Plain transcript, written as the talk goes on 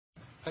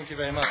Thank you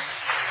very much.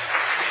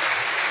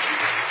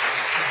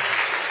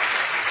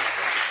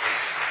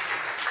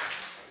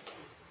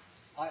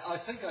 I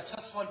think I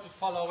just want to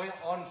follow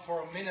on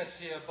for a minute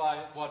here by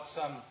what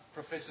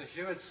Professor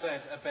Hewitt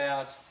said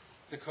about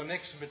the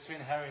connection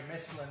between Harry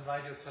Messel and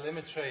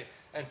radiotelemetry,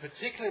 and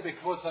particularly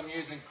because I'm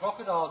using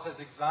crocodiles as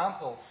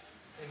examples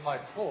in my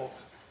talk.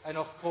 And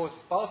of course,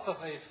 both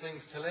of these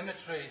things,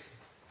 telemetry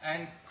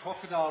and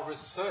crocodile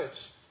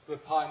research, were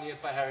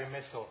pioneered by Harry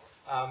Messel.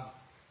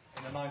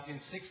 In the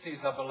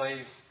 1960s, I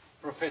believe,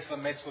 Professor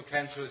Messel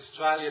came to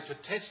Australia to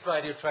test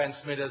radio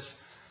transmitters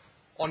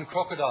on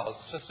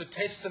crocodiles, just to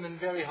test them in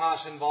very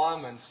harsh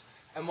environments.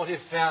 And what he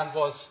found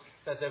was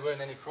that there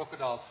weren't any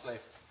crocodiles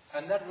left.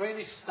 And that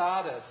really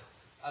started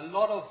a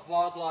lot of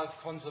wildlife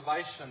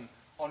conservation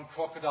on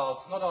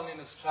crocodiles, not only in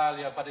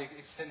Australia, but it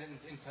extended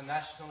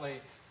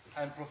internationally.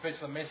 And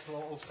Professor Messel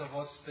also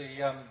was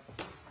the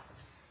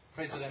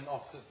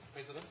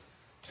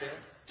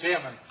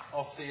chairman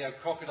of the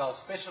Crocodile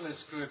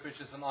Specialist Group,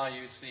 which is an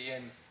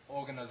IUCN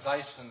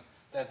organisation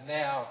that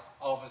now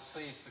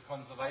oversees the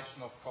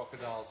conservation of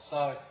crocodiles.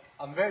 So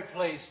I'm very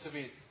pleased to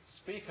be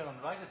speaking on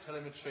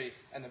radiotelemetry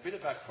and a bit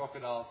about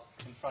crocodiles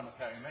in front of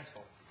Harry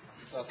Messel.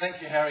 So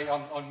thank you, Harry,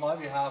 on my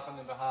behalf and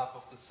on behalf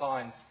of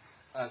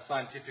the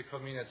scientific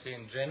community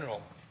in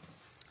general.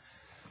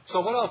 So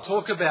what I'll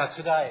talk about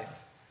today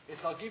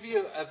is I'll give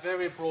you a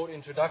very broad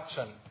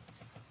introduction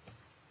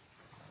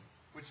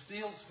which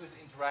deals with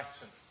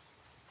interactions.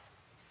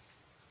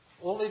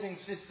 All living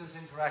systems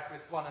interact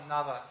with one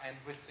another and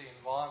with the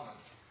environment.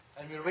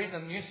 And we read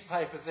in the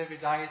newspapers every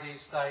day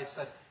these days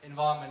that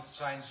environments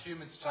change,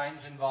 humans change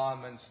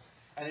environments.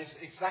 And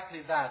it's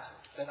exactly that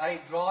A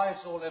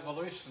drives all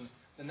evolution.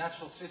 The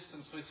natural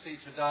systems we see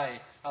today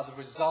are the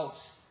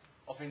results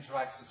of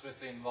interactions with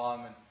the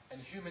environment.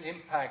 And human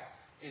impact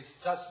is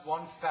just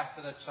one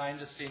factor that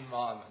changes the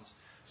environment.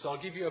 So I'll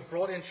give you a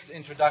broad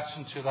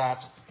introduction to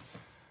that.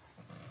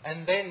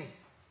 And then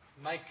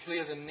make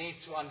clear the need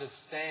to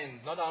understand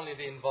not only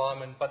the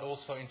environment but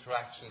also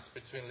interactions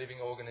between living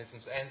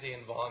organisms and the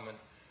environment.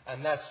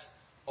 And that's,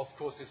 of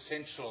course,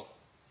 essential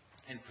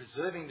in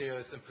preserving the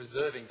Earth and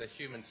preserving the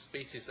human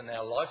species and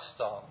our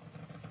lifestyle.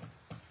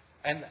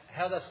 And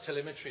how does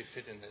telemetry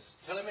fit in this?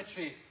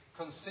 Telemetry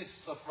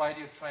consists of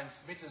radio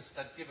transmitters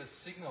that give a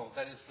signal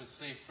that is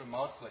received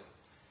remotely.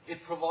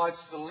 It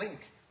provides the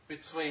link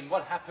between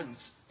what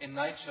happens in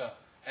nature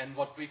and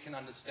what we can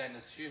understand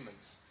as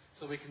humans.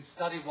 So we can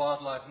study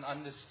wildlife in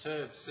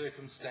undisturbed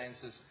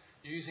circumstances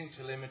using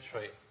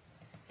telemetry.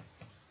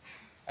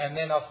 And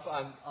then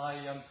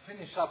I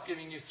finish up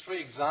giving you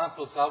 3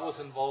 examples I was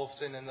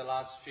involved in the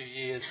last few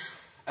years.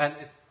 And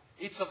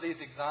each of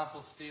these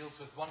examples deals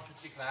with one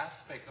particular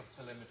aspect of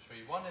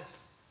telemetry. One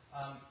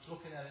is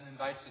looking at an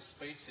invasive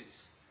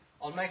species.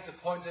 I'll make the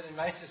point that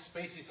invasive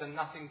species are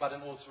nothing but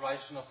an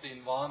alteration of the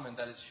environment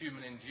that is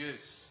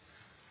human-induced.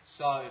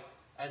 So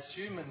as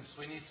humans,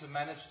 we need to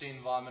manage the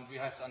environment. We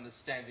have to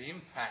understand the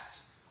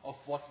impact of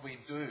what we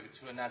do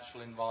to a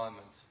natural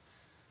environment.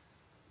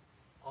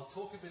 I'll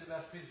talk a bit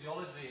about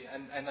physiology,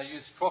 and I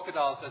use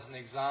crocodiles as an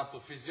example.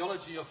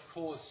 Physiology, of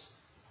course,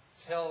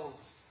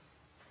 tells,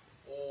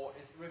 or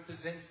it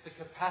represents the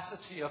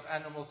capacity of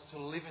animals to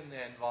live in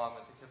their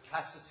environment, the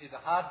capacity, the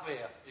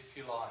hardware, if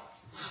you like,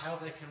 how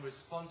they can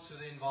respond to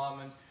the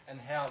environment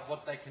and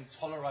what they can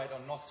tolerate or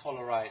not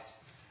tolerate.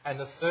 And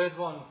the third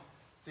one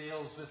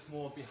deals with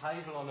more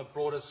behavioural on a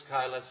broader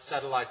scale as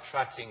satellite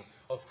tracking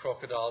of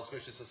crocodiles,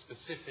 which is a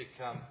specific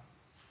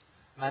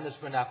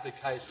management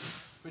application,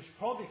 which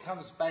probably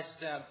comes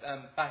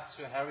back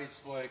to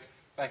Harry's work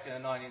back in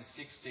the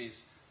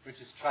 1960s, which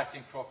is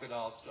tracking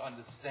crocodiles to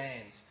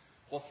understand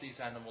what these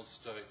animals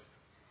do.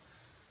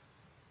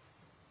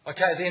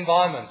 Okay, the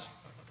environment.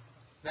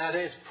 Now,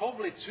 there's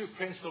probably 2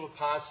 principal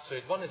parts to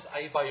it. One is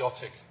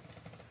abiotic,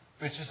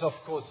 which is,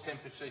 of course,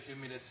 temperature,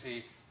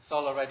 humidity,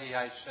 solar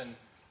radiation,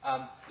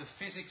 the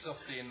physics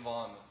of the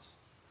environment.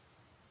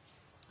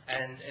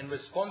 And in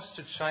response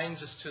to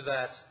changes to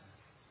that,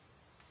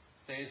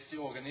 there's the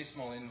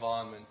organismal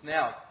environment.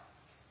 Now,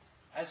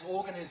 as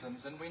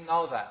organisms, and we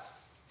know that,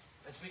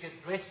 as we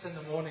get dressed in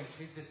the mornings,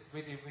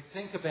 we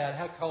think about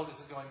how cold is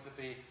it going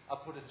to be, I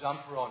put a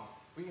jumper on.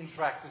 We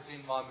interact with the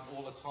environment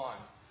all the time.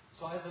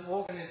 So as an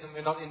organism,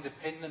 we're not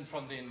independent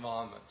from the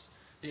environment.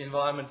 The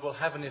environment will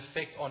have an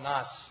effect on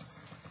us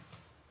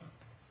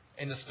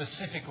in a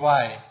specific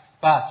way,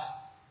 but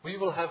we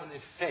will have an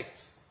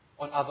effect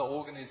on other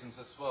organisms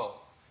as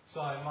well.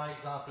 So in my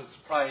example is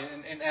prey.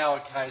 In our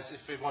case,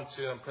 if we want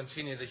to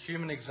continue the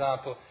human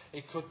example,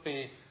 it could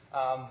be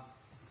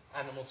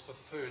animals for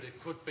food.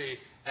 It could be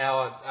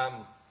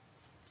our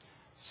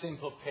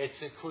simple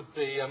pets. It could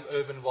be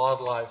urban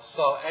wildlife.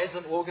 So as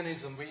an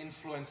organism, we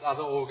influence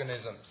other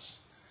organisms.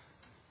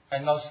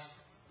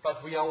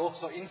 But we are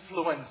also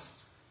influenced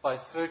by a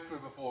third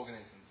group of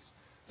organisms.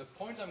 The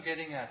point I'm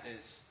getting at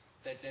is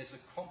that there's a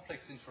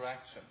complex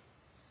interaction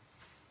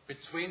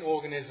between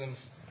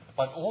organisms,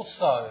 but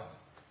also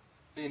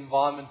the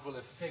environment will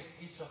affect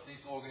each of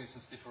these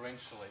organisms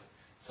differentially.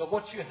 So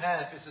what you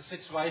have is a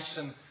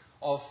situation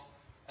of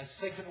a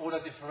second-order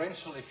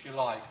differential, if you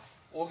like.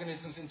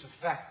 Organisms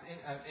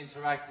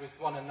interact with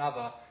one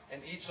another,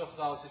 and each of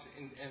those is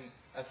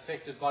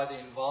affected by the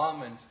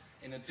environment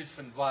in a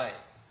different way.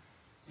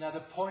 Now, the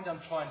point I'm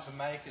trying to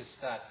make is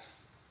that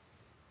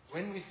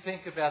when we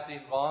think about the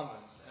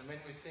environment, and when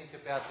we think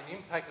about the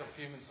impact of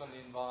humans on the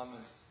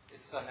environment,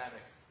 it's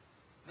dynamic.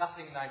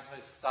 Nothing in nature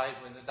is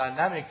stable, and the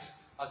dynamics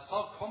are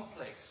so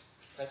complex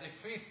that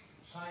if we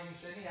change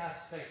any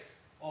aspect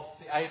of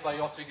the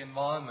abiotic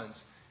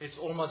environment, it's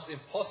almost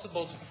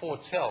impossible to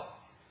foretell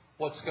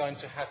what's going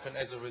to happen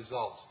as a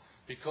result.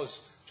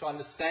 Because to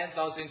understand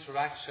those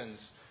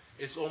interactions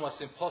is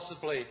almost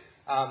impossibly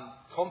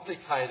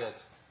complicated.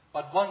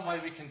 But one way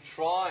we can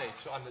try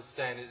to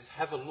understand it is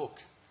have a look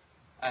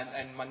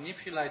and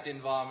manipulate the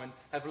environment,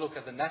 have a look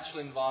at the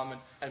natural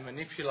environment and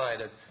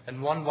manipulate it.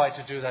 And one way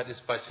to do that is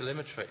by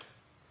telemetry.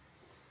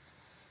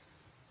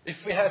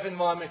 If we have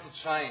environmental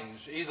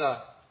change,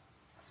 either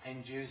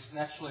induced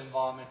natural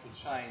environmental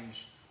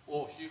change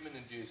or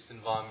human-induced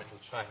environmental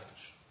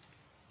change,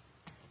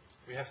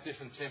 we have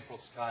different temporal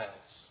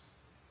scales.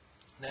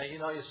 Now, you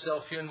know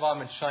yourself, your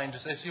environment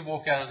changes. As you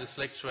walk out of this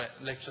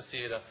lecture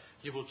theatre,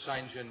 you will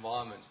change your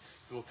environment.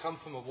 You will come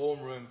from a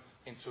warm room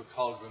into a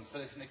cold room. So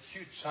there's an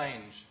acute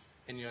change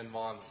in your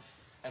environment.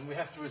 And we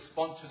have to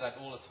respond to that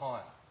all the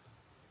time.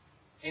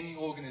 Any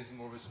organism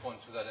will respond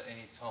to that at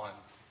any time.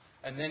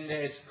 And then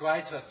there's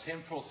greater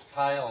temporal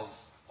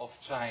scales of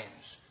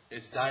change.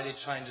 There's daily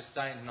changes,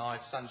 day and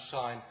night,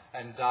 sunshine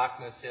and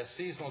darkness. There are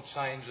seasonal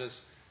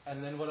changes.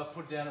 And then what I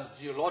put down as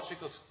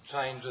geological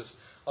changes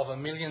over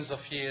millions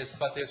of years.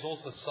 But there's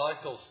also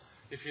cycles,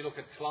 if you look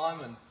at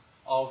climate,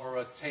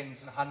 over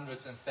tens and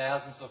hundreds and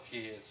thousands of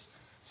years.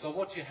 So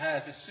what you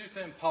have is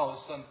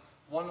superimposed on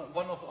one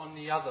on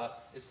the other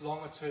is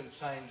longer-term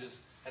changes,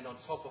 and on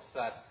top of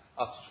that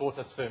are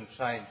shorter-term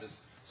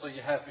changes. So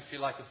you have, if you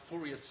like, a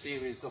Fourier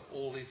series of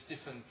all these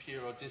different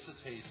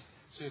periodicities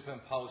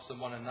superimposed on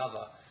one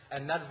another.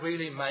 And that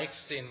really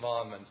makes the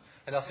environment.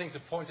 And I think the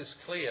point is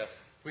clear.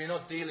 We're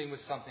not dealing with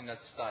something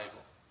that's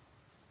stable.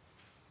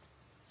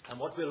 And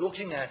what we're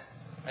looking at,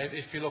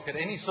 if you look at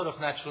any sort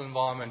of natural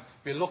environment,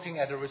 we're looking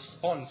at a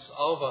response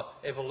over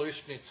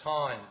evolutionary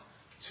time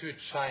to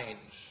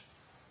change.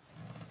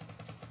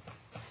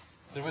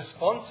 The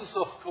responses,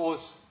 of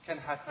course, can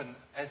happen,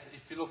 as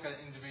if you look at an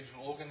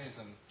individual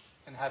organism,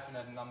 can happen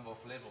at a number of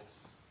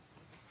levels.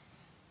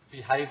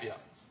 Behaviour.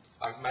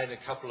 I've made a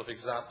couple of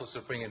examples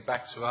to bring it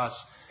back to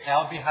us.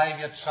 Our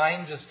behaviour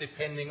changes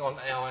depending on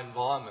our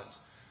environment.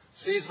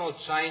 Seasonal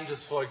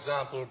changes, for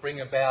example, bring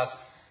about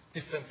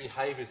different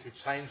behaviours. We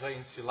change our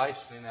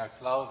insulation in our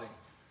clothing.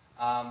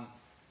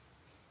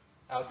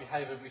 Our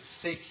behaviour, we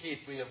seek heat,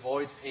 we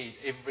avoid heat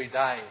every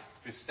day.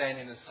 We stand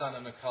in the sun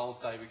on a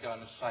cold day, we go in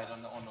the shade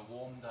on a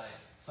warm day.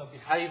 So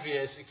behaviour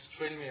is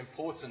extremely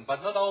important,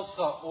 but not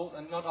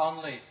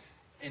only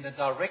in a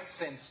direct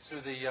sense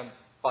to the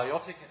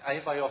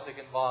abiotic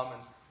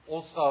environment,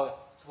 also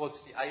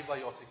towards the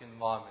abiotic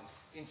environment.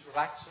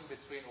 Interaction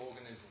between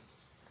organisms.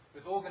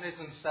 With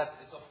organisms, that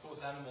is of course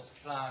animals,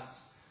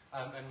 plants,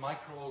 and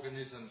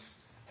microorganisms,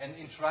 and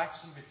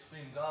interaction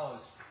between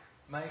those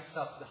makes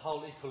up the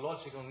whole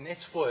ecological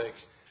network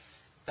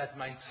that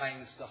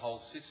maintains the whole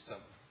system.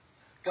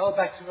 Go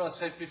back to what I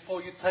said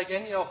before. You take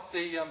any of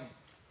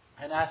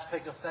an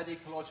aspect of that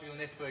ecological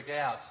network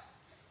out,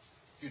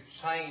 you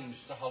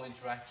change the whole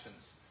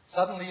interactions.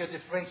 Suddenly your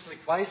differential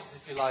equations,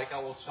 if you like,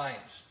 are all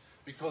changed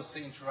because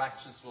the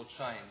interactions will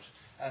change.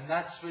 And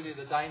that's really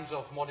the danger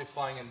of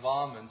modifying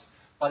environments,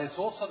 but it's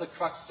also the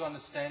crux to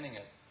understanding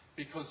it.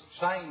 Because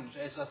change,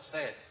 as I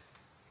said,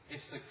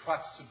 is the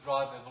crux to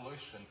drive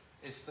evolution.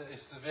 It's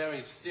the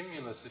very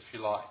stimulus, if you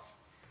like.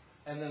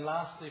 And then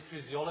lastly,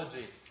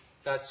 physiology.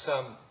 That's,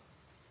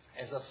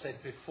 as I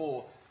said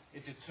before,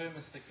 it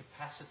determines the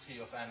capacity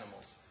of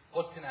animals.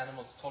 What can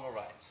animals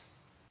tolerate?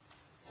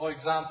 For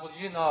example,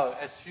 you know,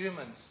 as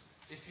humans,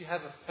 if you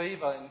have a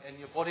fever and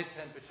your body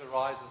temperature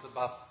rises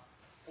above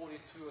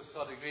 42 or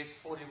so degrees,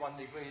 41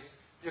 degrees,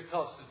 you're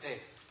close to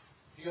death.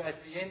 You're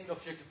at the end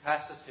of your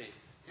capacity.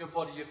 Your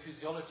body, your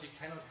physiology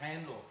cannot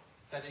handle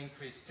that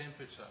increased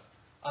temperature.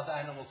 Other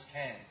animals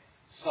can.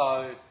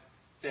 So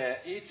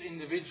each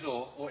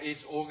individual or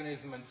each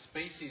organism and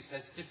species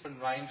has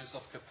different ranges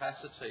of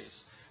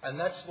capacities. And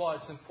that's why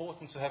it's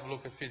important to have a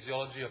look at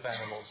physiology of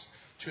animals,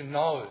 to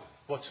know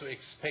what to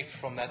expect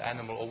from that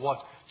animal, or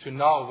to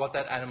know what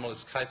that animal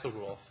is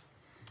capable of.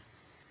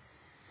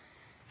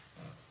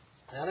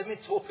 Now let me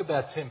talk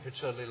about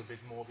temperature a little bit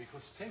more,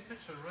 because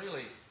temperature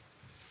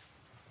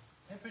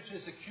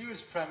is a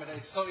curious parameter.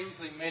 It's so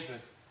easily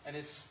measured, and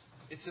its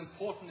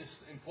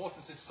importance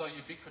is so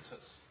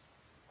ubiquitous.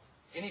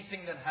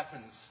 Anything that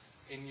happens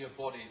in your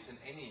bodies, in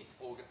any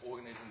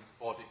organism's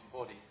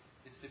body,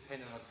 is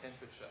dependent on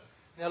temperature.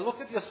 Now look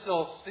at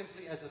yourself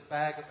simply as a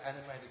bag of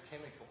animated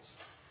chemicals.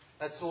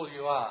 That's all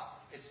you are.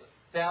 It's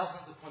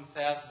thousands upon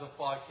thousands of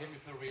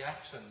biochemical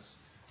reactions.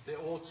 They're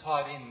all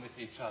tied in with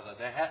each other.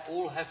 They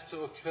all have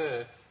to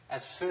occur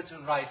at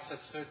certain rates,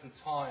 at certain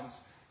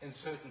times, in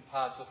certain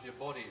parts of your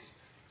bodies.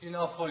 You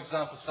know, for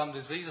example, some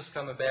diseases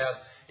come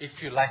about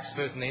if you lack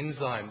certain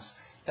enzymes,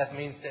 that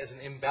means there's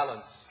an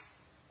imbalance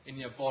in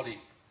your body.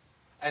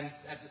 And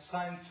at the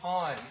same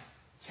time,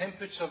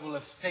 temperature will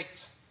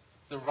affect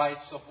the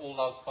rates of all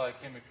those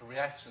biochemical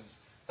reactions.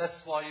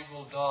 That's why you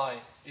will die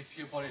if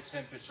your body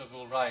temperature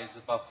will rise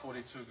above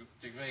 42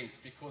 degrees,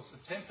 because the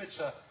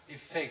temperature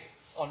effect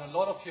on a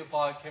lot of your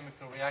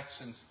biochemical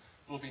reactions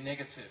will be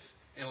negative.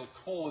 It'll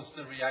cause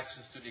the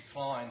reactions to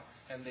decline,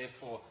 and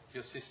therefore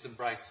your system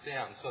breaks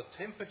down. So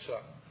temperature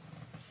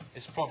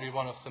is probably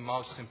one of the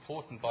most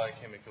important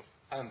biochemical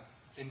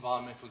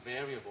environmental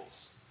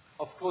variables.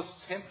 Of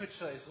course,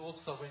 temperature is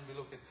also, when we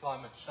look at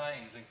climate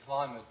change and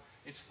climate,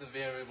 it's the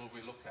variable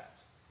we look at.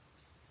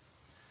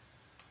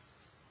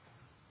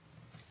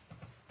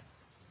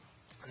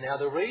 Now,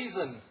 the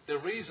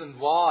reason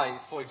why,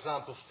 for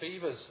example,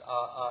 fevers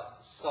are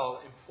so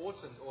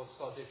important or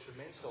so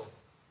detrimental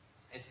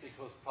is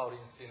because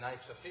proteins in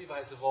nature. Fever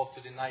has evolved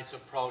to the nature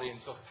of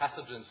proteins of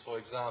pathogens, for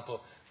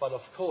example. But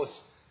of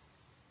course,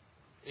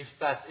 if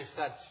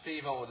that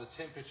fever or the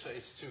temperature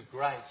is too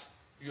great,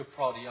 your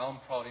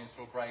proteome proteins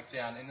will break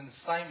down. And in the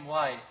same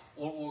way,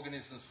 all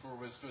organisms will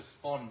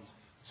respond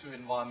to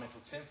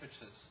environmental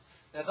temperatures.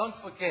 Now, don't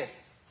forget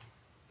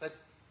that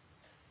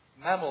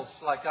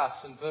mammals like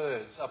us and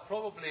birds are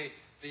probably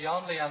the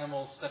only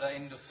animals that are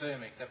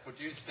endothermic, that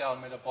produce their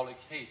own metabolic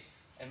heat.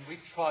 And we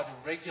try to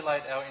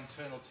regulate our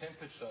internal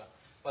temperature.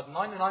 But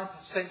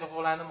 99% of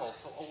all animals,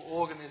 or all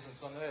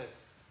organisms on Earth,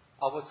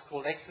 are what's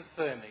called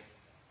ectothermic.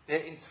 Their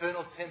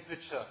internal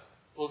temperature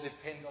will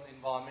depend on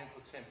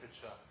environmental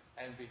temperature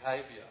and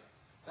behavior.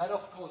 That,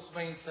 of course,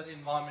 means that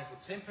environmental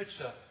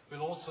temperature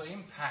will also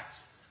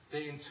impact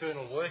their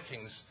internal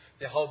workings,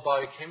 their whole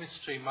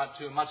biochemistry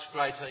to a much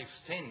greater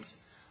extent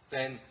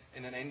than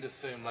in an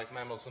endotherm like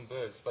mammals and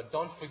birds. But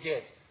don't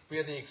forget, we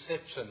are the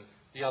exception,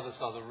 the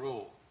others are the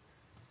rule.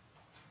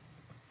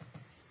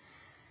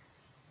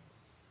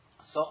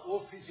 So all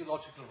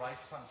physiological rate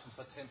functions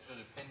are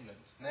temperature dependent.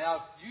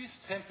 Now, use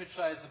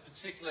temperature as a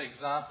particular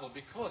example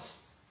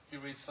because you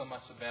read so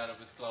much about it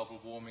with global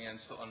warming and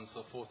so on and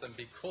so forth, and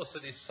because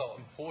it is so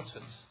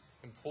important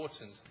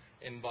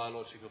in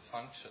biological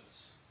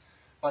functions.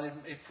 But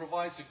it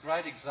provides a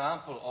great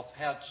example of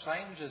how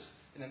changes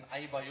in an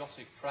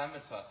abiotic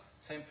parameter,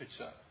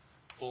 temperature,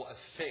 will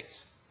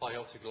affect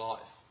biotic life.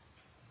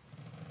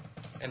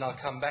 And I'll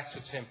come back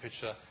to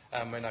temperature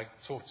when I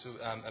talk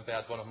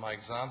about one of my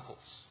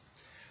examples.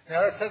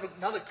 Now let's have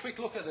another quick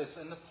look at this,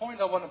 and the point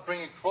I want to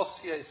bring across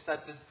here is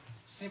that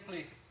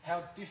simply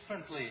how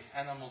differently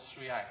animals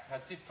react, how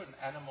different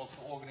animals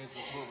or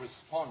organisms will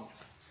respond.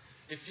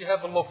 If you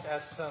have a look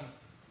at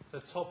the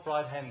top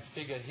right-hand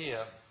figure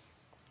here,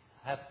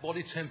 have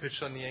body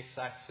temperature on the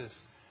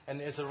x-axis, and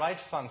there's a rate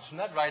function.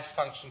 That rate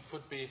function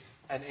could be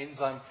an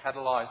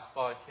enzyme-catalyzed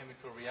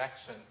biochemical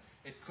reaction.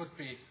 It could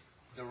be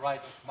the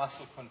rate of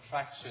muscle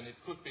contraction. It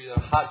could be your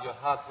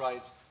heart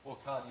rate or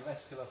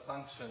cardiovascular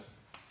function.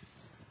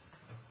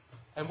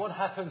 And what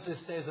happens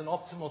is there's an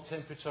optimal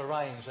temperature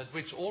range at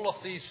which all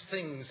of these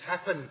things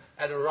happen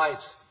at a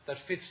rate that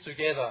fits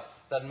together,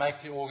 that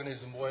make the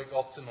organism work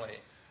optimally.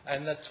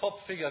 And the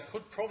top figure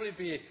could probably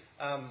be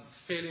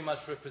fairly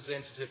much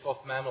representative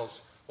of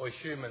mammals or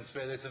humans,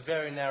 where there's a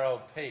very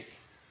narrow peak.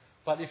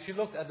 But if you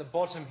look at the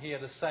bottom here,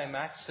 the same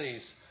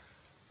axes,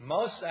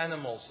 most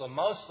animals or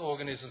most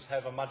organisms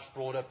have a much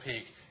broader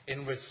peak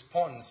in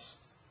response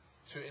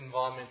to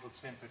environmental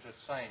temperature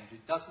change.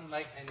 It doesn't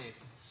make any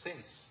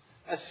sense.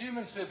 As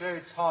humans, we're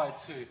very tied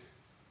to,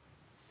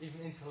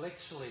 even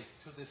intellectually,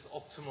 to this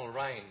optimal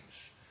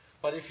range.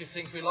 But if you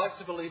think we like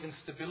to believe in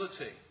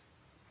stability,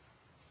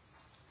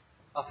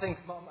 I think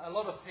a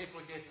lot of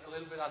people get a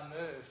little bit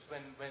unnerved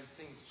when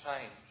things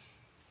change.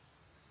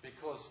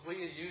 Because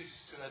we are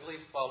used to, at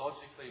least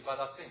biologically, but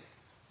I think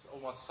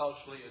almost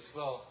socially as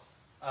well,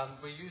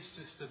 we're used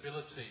to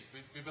stability.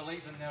 We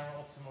believe in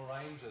narrow optimal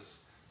ranges.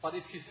 But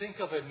if you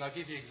think of it, and I'll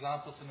give you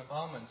examples in a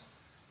moment,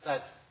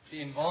 that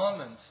the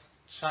environment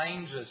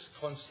changes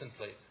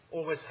constantly,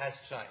 always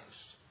has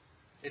changed.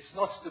 It's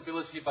not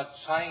stability but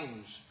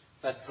change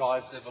that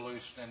drives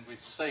evolution, and we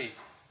see,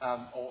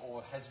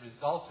 or has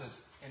resulted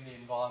in the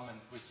environment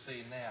we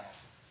see now.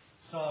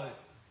 So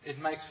it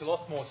makes a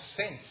lot more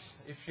sense,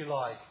 if you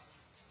like,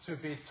 to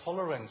be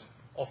tolerant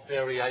of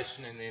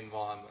variation in the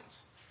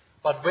environment.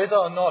 But whether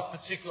or not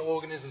particular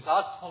organisms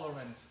are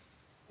tolerant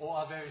or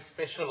are very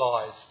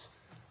specialized,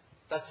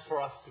 that's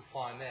for us to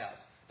find out.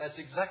 That's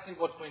exactly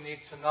what we need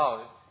to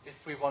know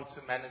if we want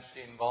to manage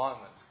the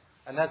environment.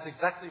 And that's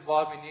exactly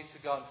why we need to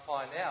go and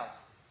find out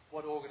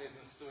what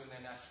organisms do in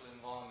their natural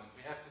environment.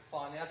 We have to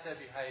find out their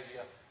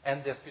behavior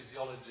and their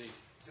physiology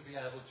to be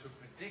able to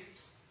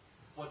predict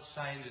what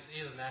changes,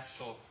 either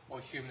natural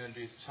or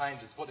human-induced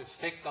changes, what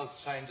effect those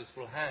changes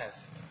will have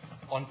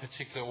on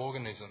particular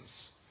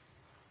organisms.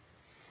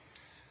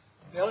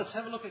 Now let's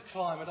have a look at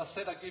climate. I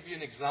said I'd give you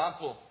an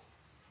example,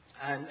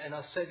 and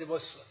I said it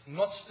was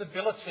not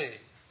stability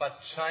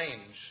but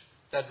change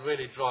that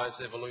really drives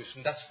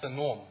evolution. That's the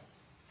norm.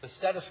 The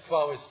status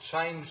quo is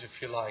change,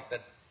 if you like,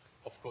 that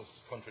of course,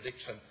 is a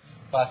contradiction.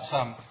 But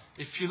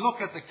if you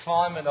look at the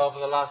climate over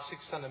the last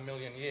 600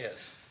 million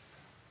years,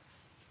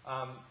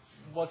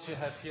 what you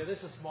have here,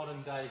 this is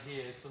modern day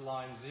here, it's the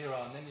line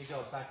 0, and then you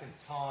go back in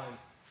time.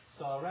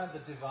 So around the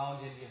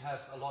Devonian, you have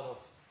a lot of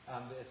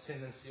the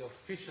ascendancy of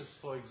fishes,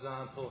 for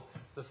example.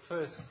 The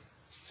first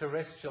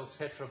terrestrial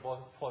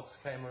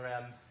tetrapods came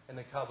around in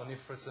the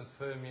Carboniferous and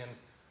Permian.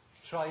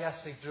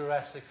 Triassic,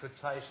 Jurassic,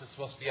 Cretaceous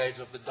was the age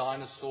of the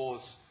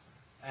dinosaurs,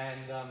 and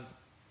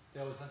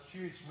there was a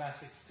huge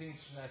mass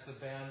extinction at the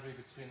boundary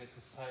between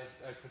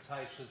the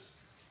Cretaceous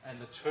and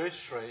the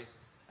Tertiary,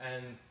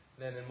 and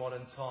then in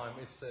modern time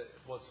it's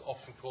what's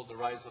often called the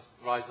rise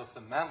of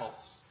the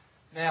mammals.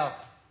 Now,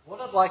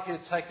 what I'd like you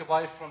to take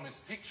away from this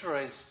picture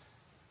is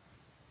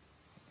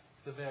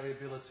the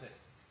variability,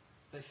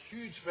 the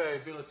huge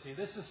variability.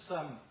 This is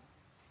some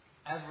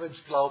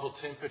average global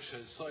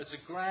temperatures. So it's a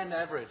grand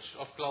average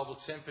of global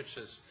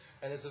temperatures,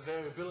 and there's a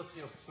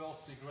variability of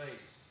 12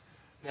 degrees.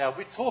 Now,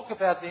 we talk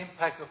about the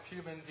impact of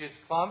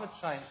human-induced climate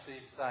change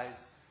these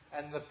days,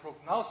 and the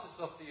prognosis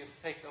of the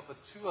effect of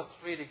a 2 or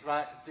 3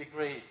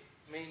 degree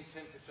mean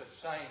temperature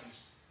change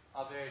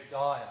are very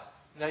dire.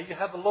 Now, you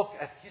have a look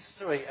at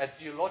history, at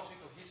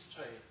geological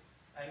history,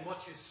 and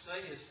what you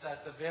see is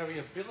that the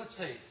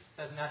variability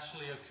that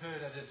naturally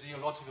occurred at a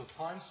geological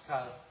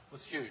timescale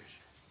was huge.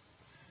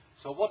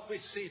 So what we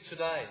see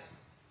today,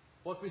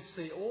 what we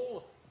see,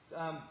 all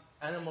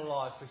animal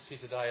life we see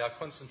today, I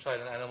concentrate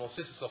on animals,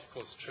 this is of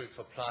course true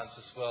for plants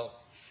as well,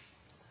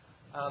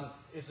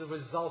 is a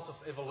result of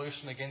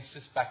evolution against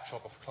this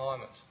backdrop of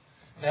climate.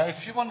 Now,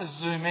 if you want to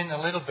zoom in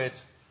a little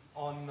bit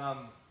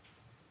on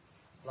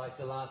like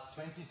the last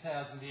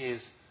 20,000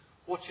 years,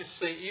 what you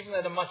see, even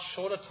at a much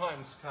shorter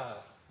time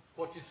scale,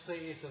 what you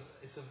see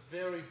is a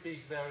very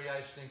big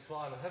variation in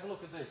climate. Have a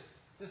look at this.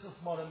 This is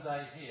modern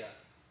day here.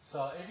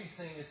 So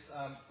everything is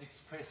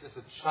expressed as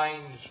a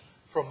change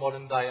from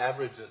modern day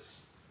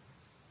averages.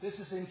 This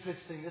is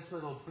interesting. This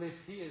little blip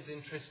here is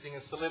interesting.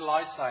 It's the Little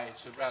Ice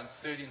Age around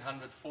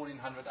 1300,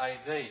 1400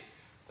 AD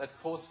that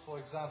caused, for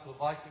example,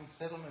 Viking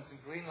settlements in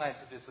Greenland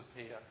to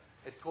disappear.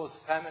 It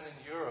caused famine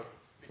in Europe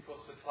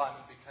because the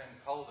climate became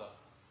colder.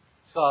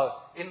 So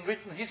in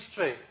written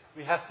history,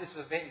 we have this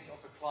event of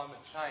a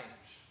climate change.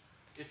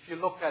 If you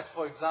look at,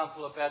 for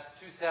example, about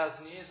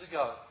 2,000 years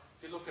ago,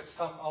 you look at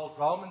some old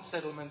Roman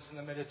settlements in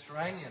the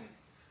Mediterranean.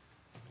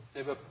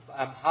 There were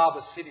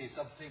harbour cities.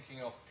 I'm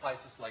thinking of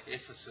places like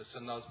Ephesus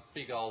and those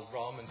big old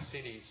Roman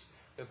cities.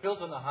 They're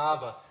built on a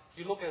harbour.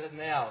 You look at it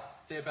now,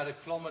 they're about a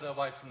kilometre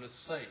away from the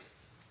sea.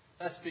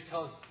 That's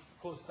because,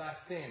 of course,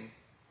 back then,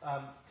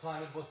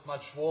 climate was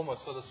much warmer,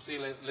 so the sea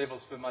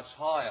levels were much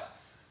higher.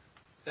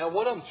 Now,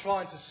 what I'm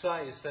trying to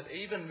say is that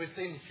even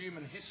within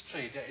human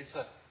history, there is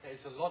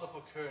a lot of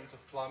occurrence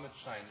of climate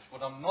change.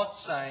 What I'm not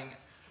saying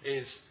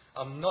is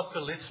I'm not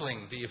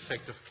belittling the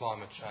effect of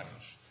climate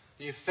change.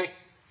 The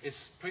effect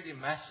is pretty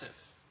massive.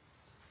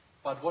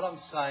 But what I'm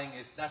saying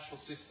is natural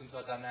systems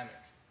are dynamic.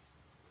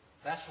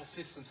 Natural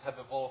systems have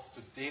evolved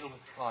to deal with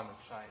climate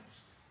change.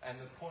 And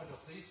the point of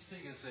these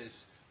figures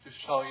is to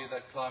show you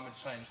that climate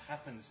change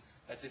happens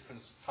at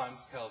different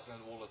timescales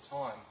and all the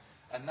time.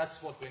 And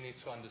that's what we need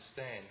to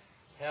understand.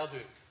 How do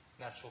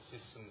natural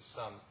systems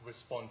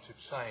respond to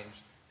change?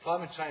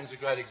 Climate change is a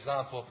great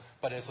example,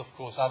 but there's, of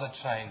course, other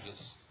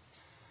changes.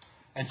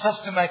 And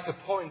just to make the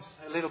point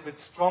a little bit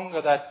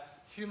stronger that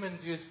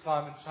human-induced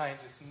climate change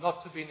is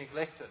not to be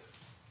neglected,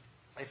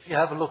 if you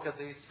have a look at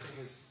these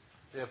figures,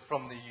 they're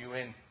from the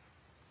UN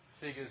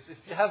figures.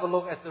 If you have a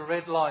look at the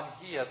red line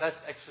here,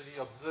 that's actually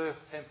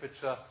observed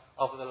temperature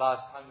over the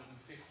last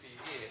 150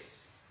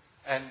 years.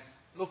 And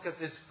look at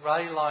this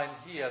grey line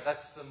here,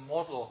 that's the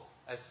model.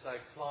 It's a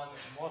climate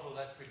model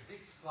that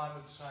predicts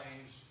climate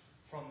change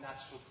from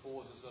natural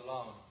causes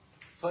alone.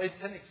 So it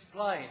can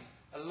explain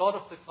a lot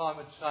of the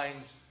climate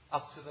change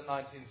up to the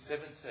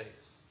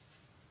 1970s.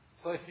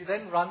 So if you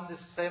then run this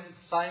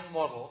same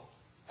model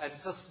and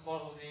just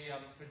model the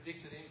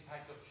predicted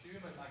impact of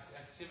human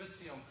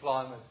activity on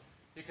climate,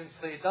 you can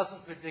see it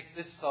doesn't predict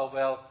this so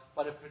well,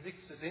 but it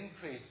predicts this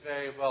increase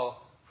very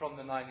well from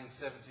the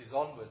 1970s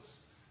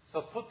onwards.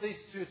 So put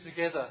these two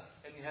together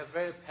and you have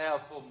very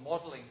powerful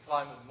modelling,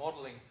 climate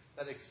modelling,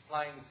 that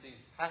explains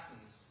these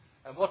patterns.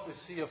 And what we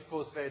see, of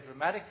course, very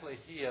dramatically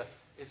here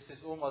is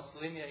this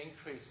almost linear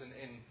increase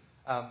in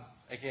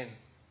again,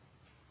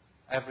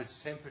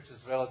 average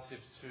temperatures relative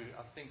to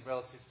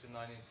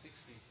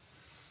 1960,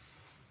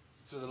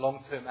 to the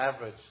long-term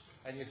average.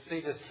 And you see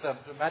this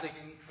dramatic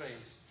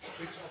increase,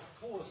 which,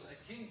 of course,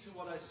 akin to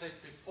what I said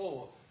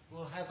before,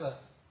 will have a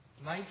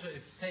major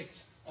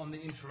effect on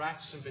the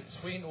interaction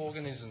between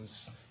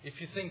organisms.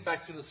 If you think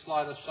back to the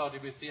slide I showed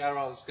you with the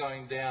arrows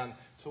going down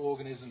to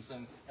organisms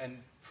and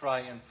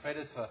prey and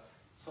predator,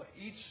 so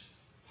each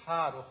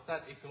part of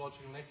that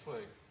ecological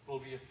network will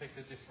be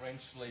affected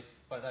differentially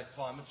by that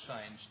climate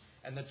change.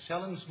 And the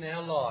challenge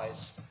now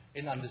lies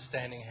in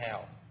understanding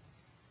how.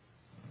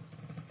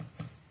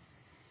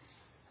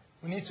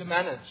 We need to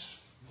manage.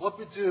 What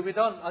we do, we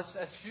don't,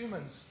 as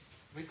humans,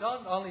 we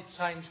don't only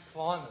change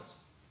climate,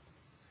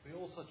 we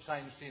also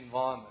change the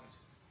environment.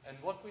 And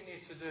what we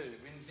need to do,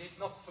 we need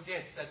not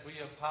forget that we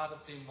are part of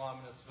the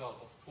environment as well,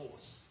 of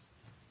course.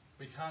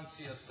 We can't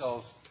see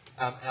ourselves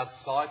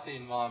outside the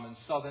environment.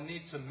 So the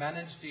need to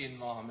manage the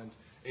environment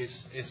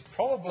is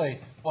probably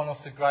one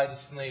of the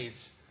greatest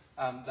needs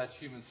that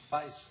humans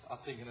face, I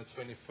think, in the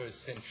 21st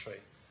century.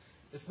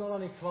 It's not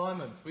only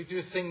climate. We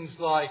do things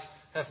like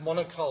have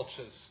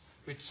monocultures.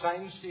 We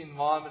change the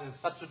environment in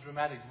such a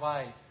dramatic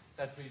way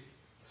that we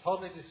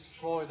totally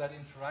destroy that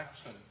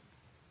interaction.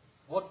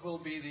 What will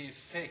be the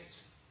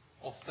effect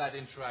of that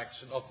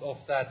interaction,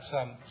 of that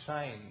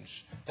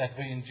change that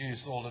we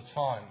induce all the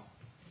time?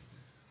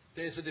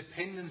 There's a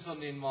dependence on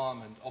the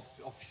environment, of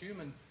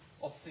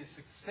the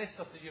success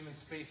of the human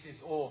species,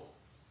 or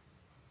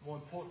more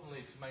importantly,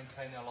 to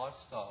maintain our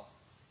lifestyle.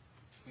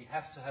 We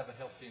have to have a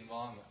healthy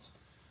environment.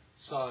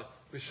 So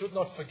we should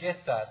not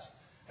forget that,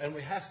 and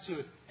we have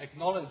to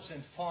acknowledge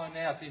and find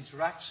out the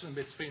interaction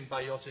between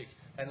biotic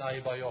and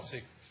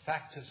abiotic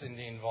factors in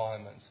the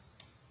environment.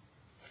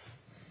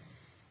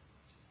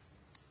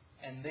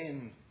 And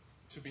then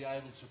to be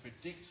able to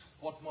predict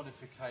what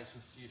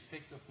modifications, the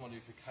effect of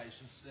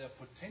modifications, they're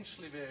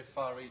potentially very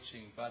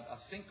far-reaching, but I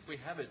think we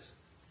have it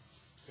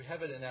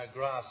in our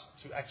grasp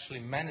to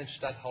actually manage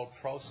that whole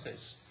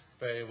process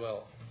very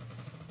well.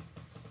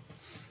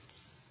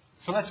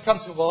 So let's come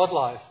to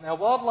wildlife. Now,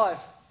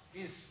 wildlife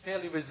is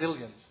fairly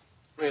resilient,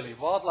 really.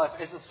 Wildlife,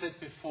 as I said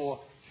before,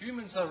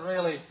 humans are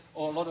really,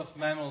 or a lot of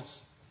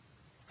mammals,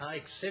 are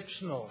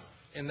exceptional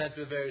in that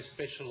we're very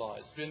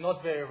specialized. We're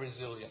not very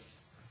resilient,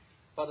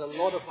 but a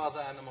lot of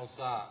other animals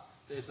are.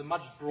 There's a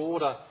much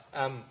broader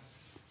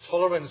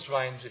tolerance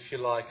range, if you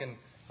like,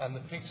 and the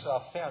picture I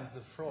found,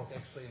 the frog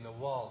actually in the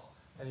wild,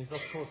 and he's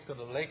of course got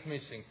a leg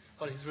missing,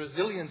 but his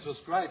resilience was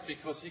great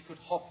because he could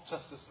hop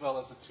just as well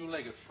as a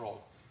two-legged frog.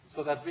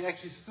 So that we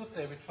actually stood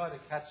there, we tried to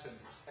catch him,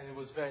 and it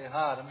was very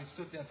hard, and we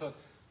stood there and thought,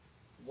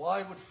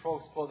 why would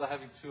frogs bother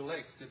having two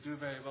legs? They do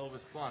very well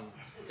with one.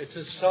 It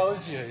just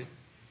shows you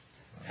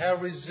how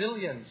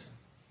resilient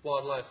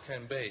wildlife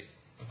can be.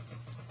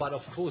 But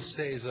of course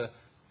there's a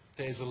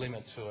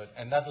limit to it,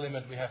 and that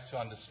limit we have to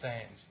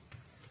understand.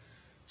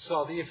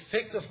 So the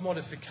effect of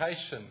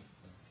modification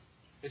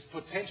is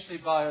potentially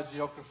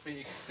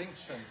biogeography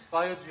extinctions.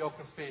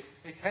 Biogeography,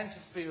 it can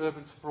just be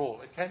urban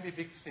sprawl. It can be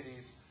big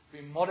cities. We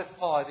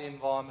modify the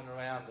environment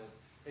around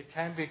it. It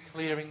can be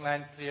clearing,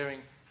 land clearing.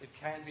 It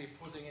can be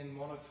putting in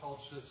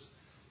monocultures.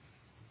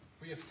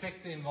 We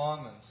affect the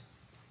environment.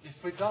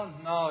 If we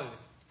don't know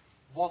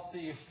what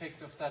the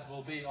effect of that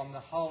will be on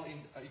the whole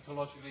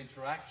ecological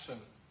interaction,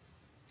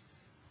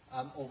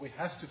 or we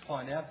have to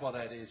find out what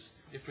that is,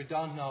 if we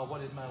don't know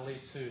what it may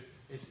lead to,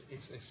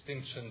 it's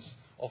extinctions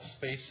of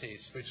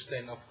species, which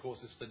then, of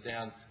course, is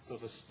the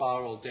sort of a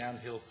spiral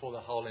downhill for the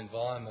whole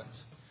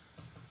environment.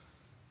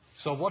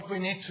 So what we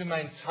need to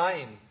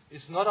maintain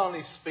is not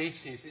only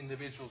species,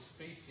 individual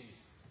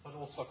species, but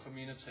also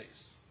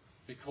communities,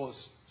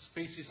 because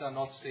species are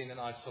not seen in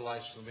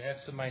isolation. We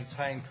have to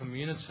maintain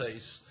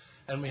communities,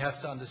 and we have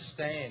to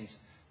understand,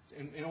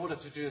 in order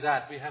to do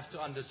that, we have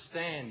to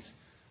understand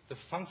the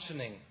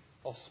functioning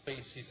of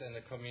species and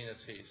the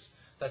communities.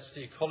 That's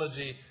the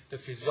ecology, the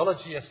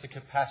physiology as the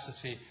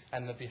capacity,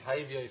 and the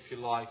behaviour, if you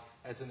like,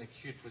 as an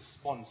acute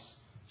response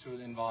to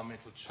an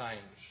environmental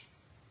change.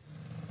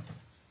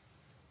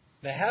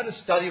 Now, how to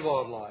study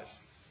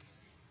wildlife?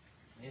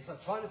 Yes, I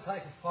tried to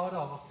take a photo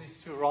of these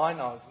two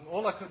rhinos, and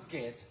all I could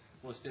get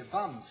was their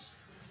bums,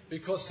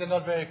 because they're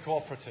not very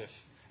cooperative.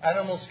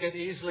 Animals get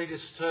easily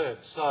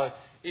disturbed, so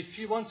if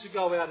you want to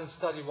go out and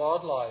study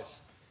wildlife,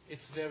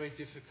 it's very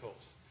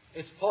difficult.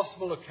 It's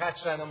possible to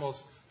catch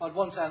animals, but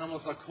once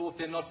animals are caught,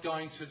 they're not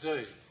going to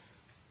do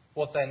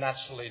what they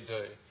naturally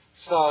do.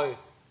 So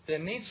there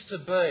needs to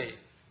be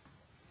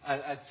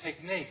a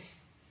technique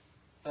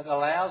that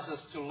allows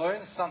us to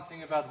learn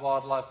something about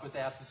wildlife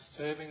without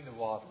disturbing the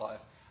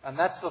wildlife. And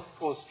that's, of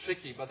course,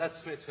 tricky, but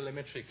that's where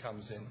telemetry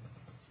comes in.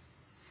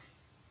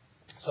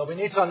 So we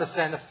need to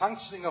understand the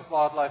functioning of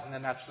wildlife in the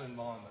natural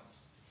environment,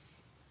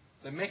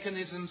 the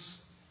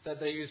mechanisms that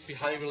they use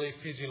behaviourally,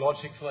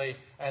 physiologically,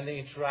 and the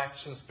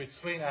interactions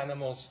between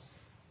animals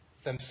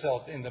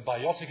themselves in the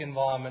biotic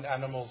environment,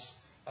 animals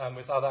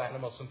with other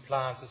animals and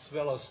plants, as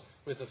well as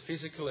with the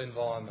physical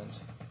environment.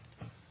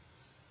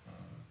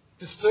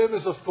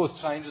 Disturbance, of course,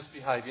 changes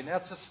behaviour. Now,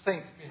 just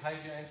think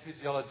behaviour and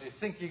physiology.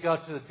 Think you go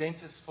to the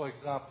dentist, for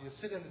example. You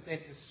sit in the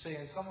dentist's chair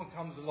and someone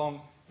comes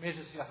along,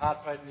 measures your heart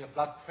rate and your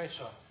blood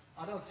pressure.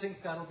 I don't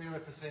think that'll be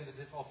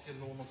representative of your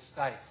normal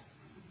state.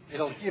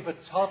 It'll give a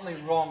totally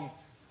wrong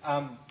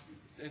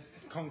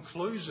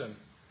conclusion,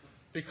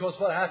 because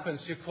what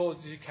happens, you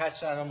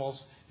catch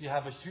animals, you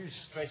have a huge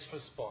stress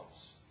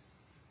response.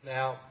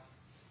 Now,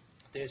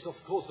 there's,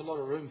 of course, a lot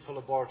of room for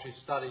laboratory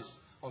studies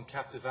on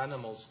captive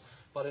animals,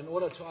 but in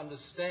order to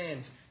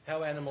understand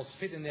how animals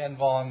fit in the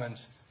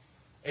environment,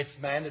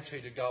 it's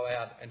mandatory to go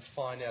out and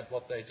find out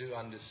what they do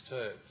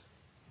undisturbed.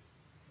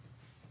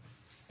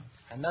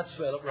 And that's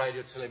where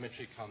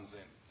radiotelemetry comes in.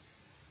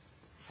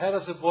 How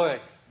does it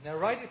work? Now,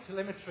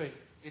 radiotelemetry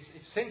is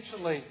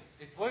essentially,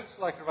 it works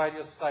like a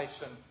radio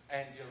station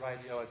and your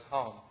radio at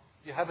home.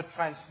 you have a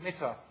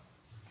transmitter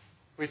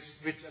which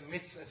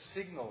emits a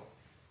signal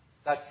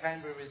that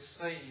can be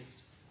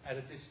received at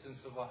a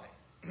distance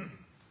away.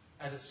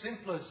 At its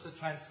simplest, the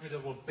transmitter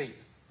will beep.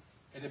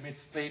 It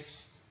emits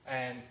beeps,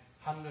 and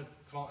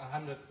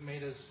 100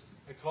 meters,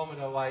 a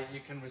kilometer away,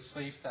 you can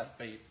receive that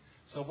beep.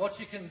 So what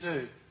you can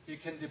do, you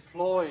can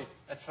deploy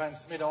a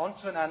transmitter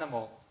onto an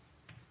animal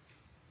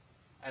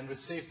and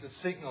receive the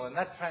signal, and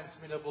that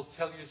transmitter will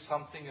tell you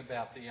something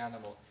about the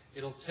animal.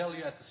 It'll tell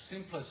you at the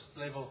simplest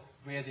level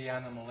where the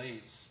animal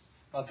is.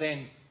 But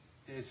then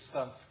there's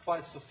some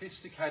quite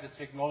sophisticated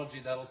technology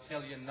that'll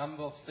tell you a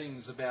number of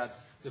things about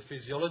the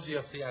physiology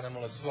of the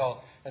animal as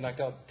well, and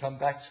I'll come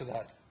back to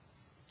that.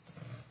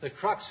 The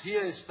crux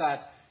here is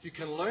that you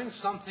can learn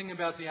something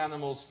about the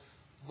animals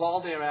while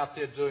they're out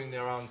there doing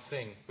their own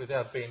thing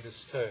without being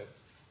disturbed.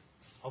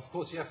 Of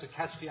course, you have to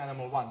catch the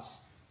animal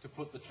once to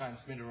put the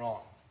transmitter on.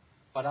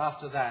 But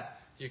after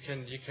that, you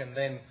can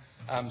then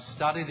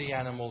study the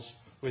animals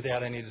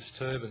without any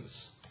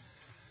disturbance.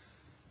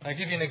 I'll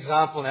give you an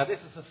example now.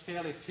 This is a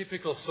fairly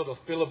typical sort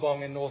of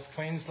billabong in North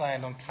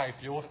Queensland on Cape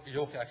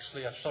York,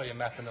 actually. I'll show you a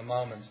map in a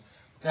moment.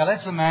 Now,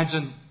 let's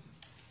imagine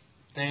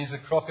there is a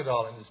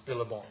crocodile in this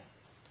billabong.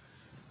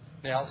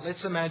 Now,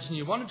 let's imagine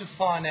you wanted to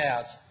find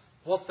out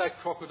what that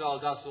crocodile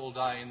does all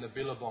day in the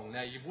billabong.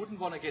 Now, you wouldn't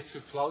want to get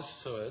too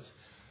close to it.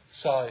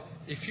 So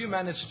if you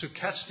manage to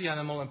catch the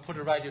animal and put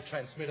a radio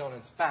transmitter on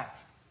its back,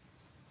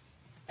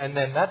 and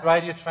then that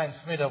radio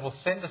transmitter will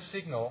send a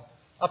signal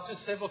up to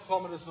several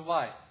kilometres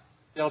away.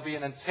 There'll be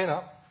an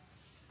antenna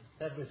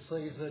that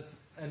receives it,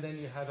 and then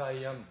you have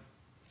a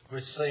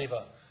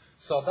receiver.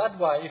 So that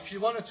way, if you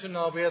wanted to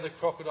know where the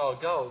crocodile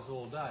goes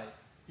all day,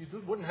 you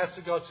wouldn't have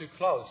to go too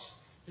close.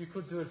 You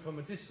could do it from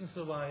a distance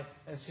away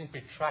and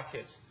simply track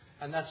it.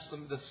 And that's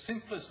the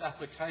simplest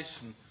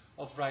application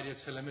of radio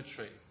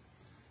telemetry.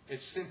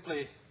 It's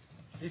simply,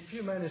 if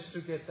you manage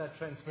to get that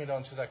transmitter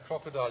onto that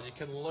crocodile, you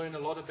can learn a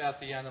lot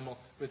about the animal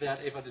without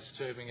ever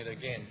disturbing it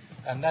again.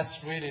 And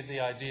that's really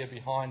the idea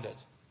behind it.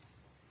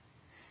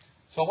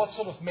 So what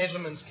sort of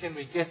measurements can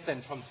we get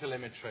then from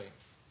telemetry?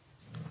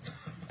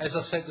 As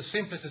I said, the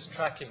simplest is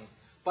tracking.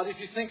 But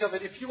if you think of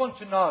it, if you want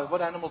to know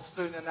what animals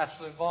do in their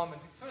natural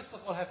environment, you first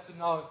of all have to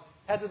know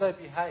how do they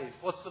behave,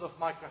 what sort of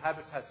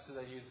microhabitats do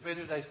they use, where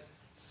do they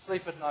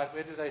sleep at night,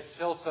 where do they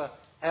shelter,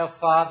 how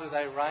far do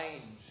they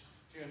range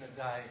during the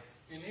day.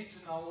 You need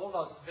to know all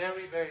those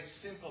very, very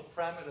simple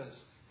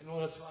parameters in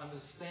order to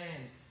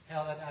understand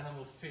how that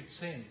animal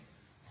fits in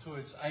to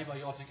its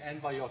abiotic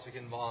and biotic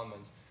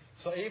environment.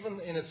 So even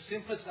in its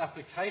simplest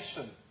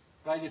application,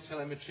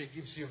 radiotelemetry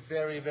gives you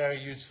very, very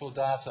useful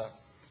data,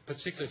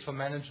 particularly for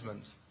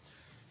management.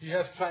 You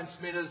have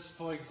transmitters,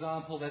 for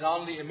example, that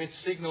only emit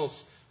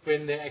signals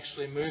when they're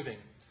actually moving.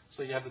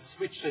 So you have a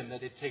switch in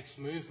that detects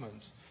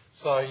movement.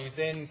 So you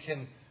then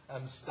can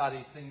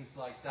study things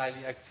like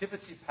daily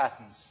activity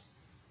patterns.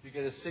 You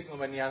get a signal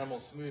when the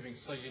animal's moving,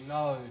 so you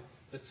know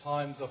the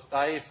times of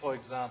day, for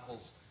example,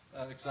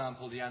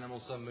 the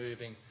animals are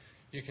moving.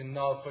 You can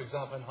know, for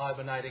example, in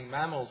hibernating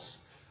mammals,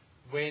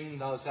 when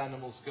those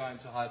animals go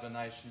into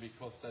hibernation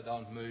because they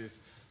don't move.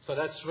 So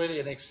that's really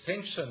an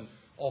extension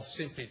of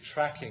simply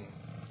tracking.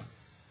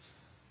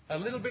 A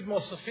little bit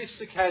more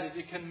sophisticated,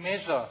 you can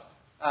measure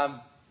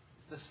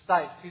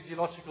the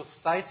physiological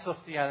states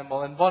of the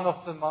animal, and one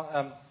of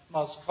the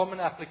most common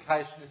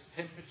application is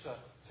temperature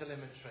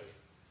telemetry.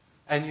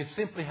 And you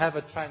simply have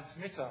a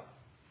transmitter,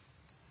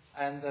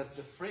 and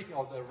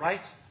the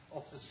rate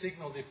of the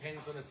signal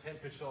depends on the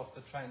temperature of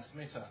the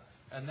transmitter.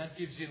 And that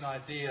gives you an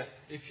idea,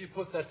 if you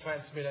put that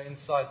transmitter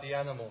inside the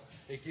animal,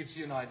 it gives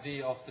you an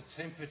idea of the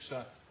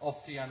temperature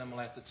of the animal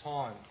at the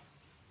time.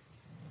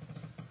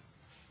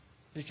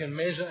 You can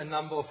measure a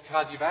number of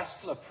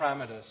cardiovascular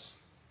parameters.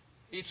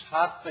 Each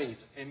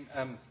heartbeat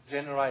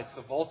generates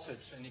a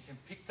voltage, and you can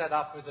pick that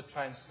up with the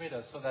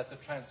transmitter so that the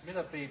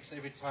transmitter beeps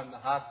every time the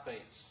heart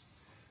beats.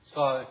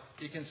 So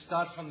you can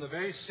start from the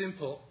very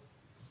simply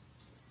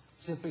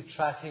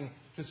tracking,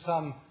 to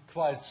some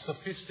quite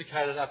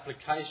sophisticated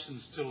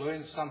applications to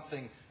learn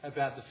something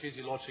about the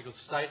physiological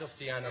state of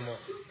the animal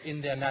in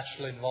their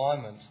natural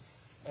environment.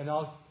 And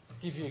I'll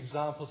give you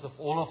examples of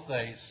all of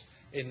these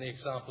in the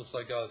examples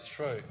I go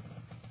through.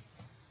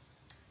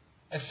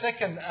 A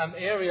second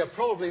area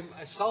probably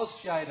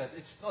associated,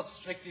 it's not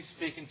strictly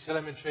speaking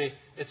telemetry,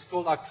 it's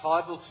called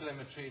archival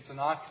telemetry, it's an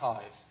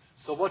archive.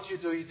 So what you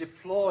do, you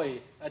deploy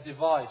a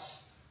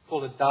device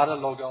called a data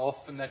logger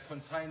often that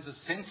contains a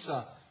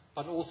sensor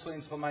but also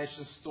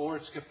information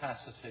storage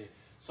capacity.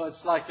 So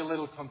it's like a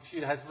little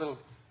computer, has a little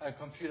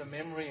computer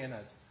memory in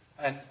it.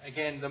 And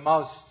again, the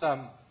most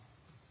common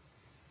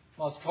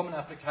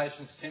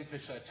application is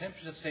temperature. A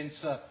temperature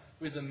sensor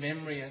with a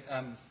memory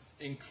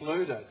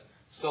included.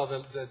 So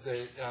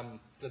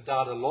the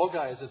data logger,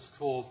 as it's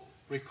called,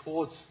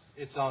 records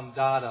its own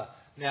data.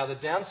 Now, the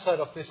downside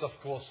of this,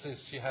 of course,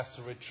 is you have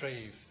to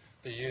retrieve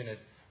the unit.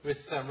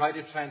 With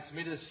radio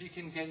transmitters, you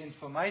can get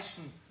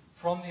information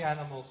from the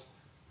animals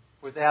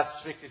without,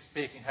 strictly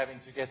speaking, having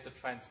to get the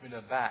transmitter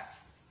back.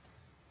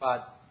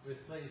 But with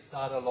these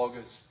data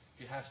loggers,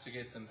 you have to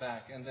get them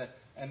back.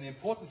 And the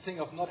important thing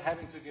of not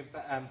having to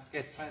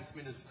get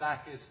transmitters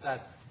back is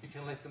that you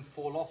can let them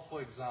fall off,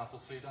 for example,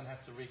 so you don't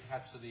have to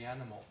recapture the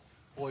animal.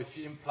 Or if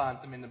you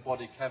implant them in the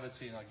body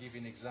cavity, and I'll give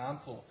you an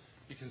example,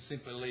 you can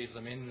simply leave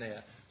them in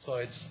there. So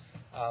it's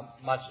a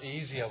much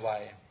easier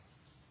way.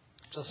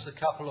 Just a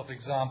couple of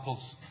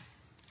examples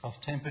of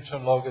temperature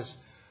loggers.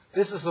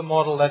 This is the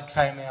model that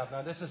came out.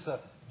 Now this is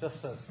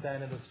just a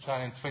standard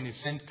Australian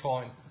 20-cent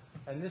coin.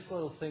 And this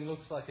little thing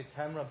looks like a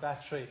camera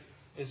battery.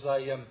 Is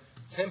a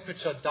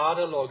temperature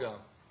data logger.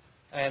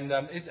 And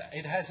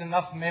it has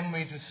enough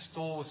memory to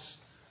store,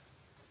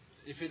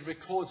 if it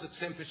records a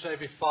temperature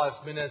every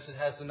 5 minutes, it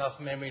has enough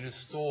memory to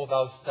store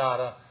those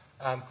data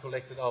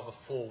collected over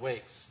 4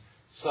 weeks.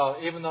 So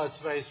even though it's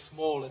very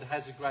small, it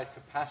has a great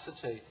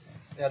capacity.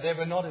 Now, they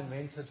were not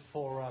invented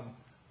for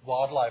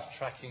wildlife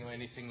tracking or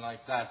anything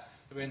like that.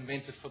 They were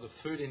invented for the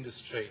food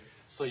industry.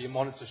 So you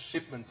monitor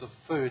shipments of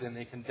food and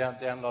you can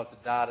download the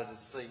data to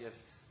see if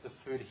the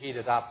food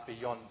heated up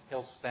beyond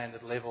health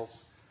standard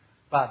levels.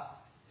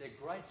 But they're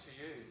great to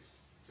use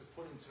to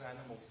put into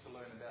animals to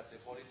learn about their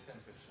body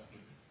temperature.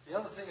 The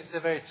other thing is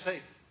they're very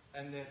cheap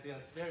and they're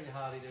very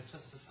hardy. They're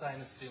just a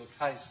stainless steel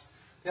case.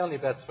 They're only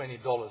about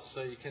 $20,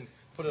 so you can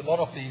put a lot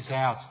of these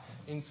out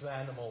into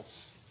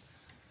animals.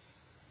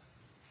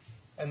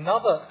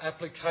 Another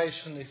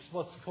application is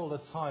what's called a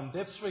time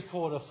depth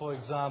recorder, for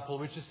example,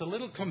 which is a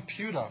little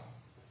computer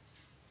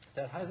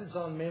that has its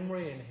own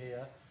memory in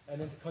here,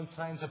 and it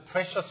contains a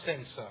pressure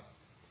sensor.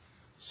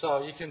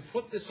 So you can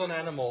put this on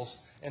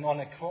animals and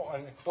on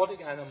aquatic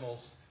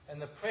animals,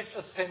 and the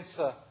pressure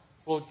sensor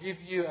will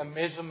give you a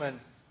measurement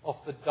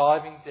of the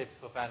diving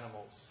depth of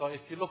animals. So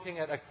if you're looking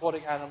at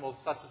aquatic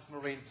animals such as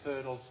marine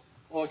turtles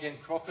or again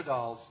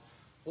crocodiles,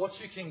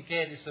 what you can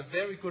get is a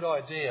very good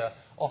idea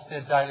of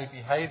their daily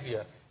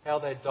behavior, how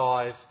they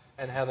dive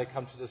and how they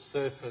come to the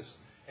surface.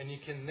 And you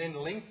can then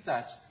link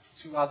that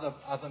to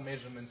other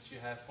measurements you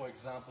have, for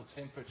example,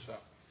 temperature.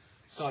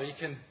 So you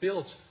can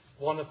build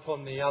one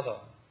upon the other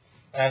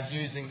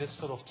using this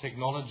sort of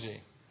technology.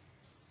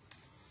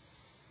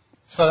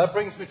 So that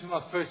brings me to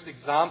my first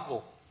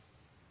example.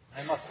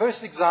 And my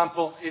first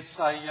example is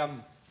a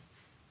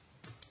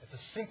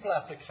simple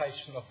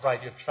application of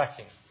radio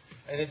tracking.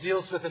 And it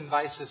deals with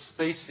invasive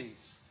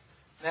species.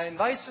 Now,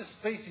 invasive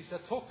species, I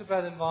talked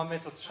about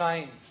environmental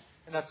change,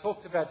 and I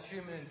talked about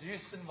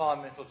human-induced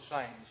environmental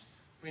change.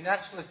 We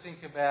naturally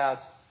think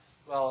about,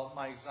 well,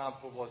 my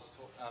example was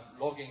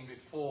logging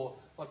before,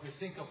 but we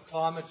think of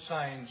climate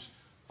change.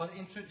 But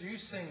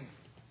introducing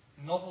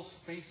novel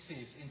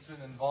species into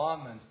an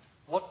environment,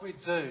 what we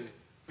do,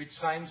 we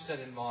change that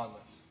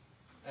environment.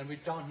 And we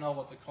don't know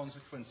what the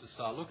consequences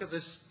are. Look at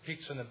this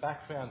picture in the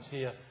background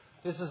here.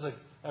 This is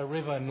a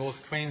river in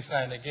North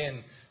Queensland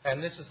again,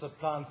 and this is a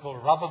plant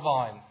called rubber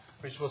vine,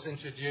 which was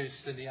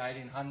introduced in the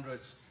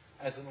 1800s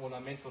as an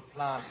ornamental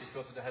plant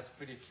because it has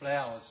pretty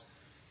flowers.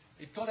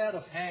 It got out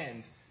of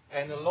hand,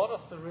 and a lot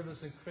of the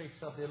rivers and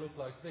creeks up there look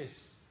like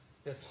this.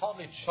 They're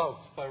totally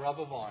choked by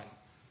rubber vine.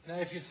 Now,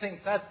 if you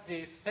think that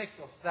the effect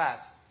of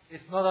that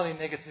is not only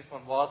negative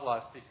on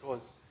wildlife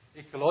because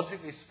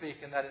ecologically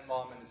speaking that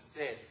environment is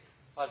dead,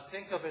 but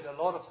think of it,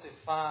 a lot of the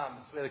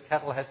farms where the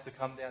cattle has to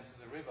come down to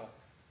the river,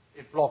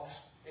 it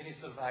blocks any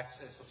sort of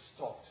access of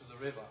stock to the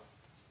river.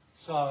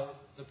 So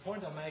the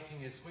point I'm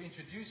making is we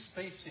introduce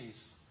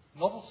species,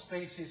 novel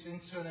species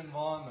into an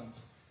environment,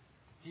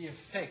 the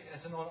effect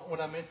as an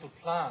ornamental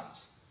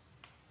plant,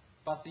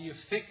 but the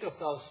effect of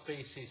those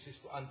species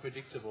is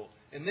unpredictable.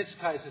 In this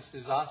case, it's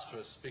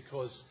disastrous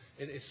because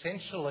it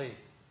essentially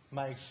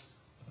makes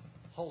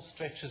whole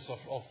stretches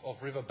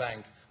of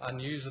riverbank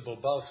unusable,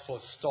 both for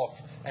stock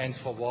and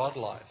for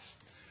wildlife.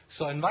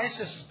 So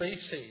invasive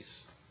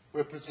species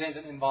represent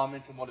an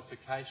environmental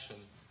modification,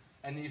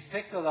 and the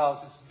effect of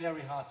those is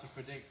very hard to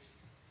predict.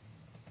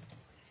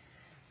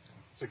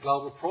 It's a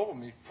global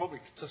problem. You probably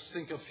just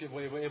think of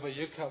wherever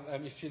you come,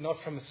 if you're not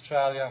from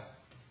Australia,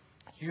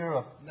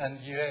 Europe and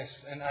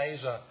US and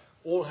Asia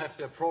all have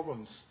their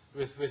problems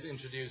with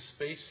introduced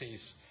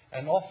species,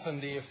 and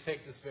often the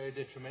effect is very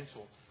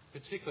detrimental,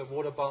 particularly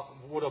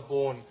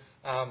waterborne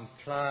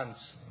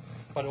plants,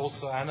 but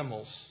also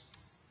animals.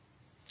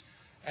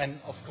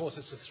 And of course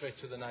it's a threat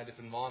to the native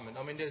environment.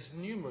 I mean, there's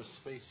numerous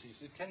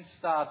species. It can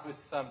start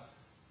with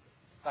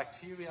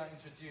bacteria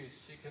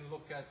introduced. You can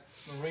look at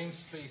marine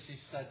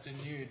species that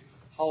denude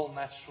whole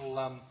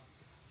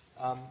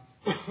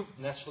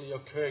naturally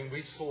occurring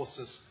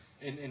resources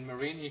in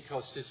marine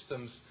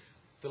ecosystems.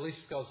 The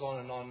list goes on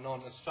and on and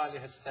on. Australia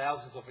has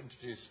thousands of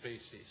introduced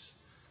species.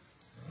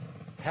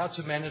 How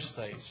to manage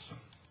these?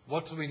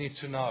 What do we need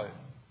to know?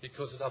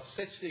 Because it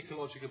upsets the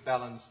ecological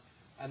balance,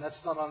 and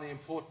that's not only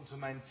important to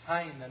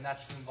maintain the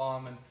natural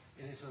environment,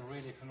 it is a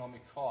real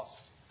economic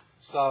cost.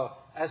 So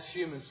as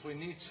humans, we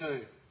need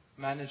to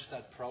manage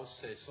that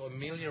process or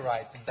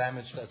ameliorate the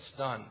damage that's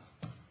done.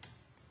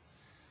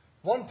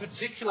 One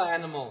particular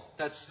animal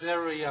that's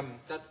very,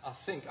 that I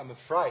think, I'm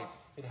afraid,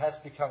 it has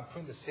become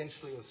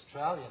quintessentially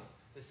Australian,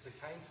 is the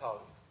cane toad.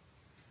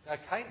 Now,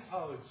 cane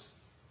toads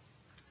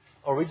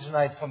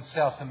originate from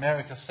South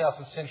America, South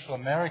and Central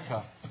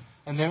America.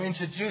 And they were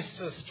introduced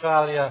to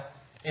Australia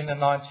in the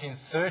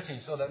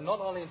 1930s. So they're not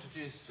only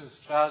introduced to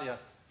Australia,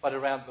 but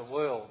around the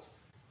world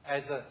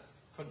as a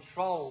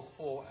control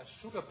for a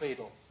sugar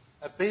beetle,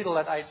 a beetle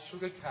that ate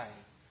sugarcane.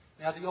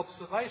 Now, the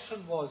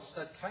observation was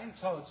that cane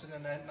toads in a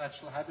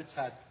natural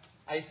habitat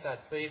ate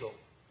that beetle.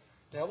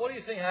 Now, what do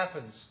you think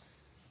happens?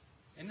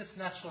 In this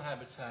natural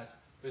habitat,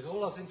 with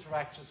all those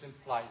interactions in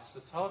place,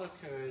 the toad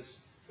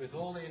occurs with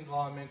all the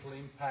environmental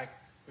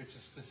impact which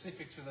is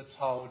specific to the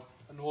toad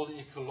and all the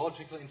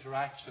ecological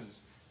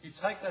interactions. You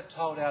take that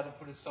toad out and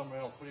put it somewhere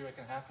else, what do you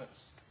reckon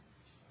happens?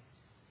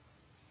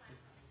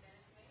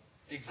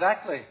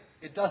 Exactly.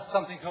 It does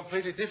something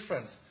completely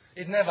different.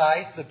 It never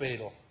ate the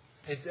beetle,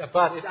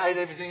 but it ate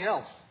everything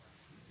else.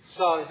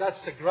 So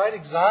that's a great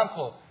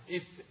example.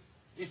 If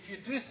you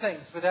do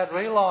things without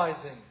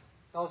realizing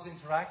those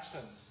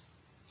interactions,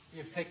 the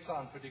effects are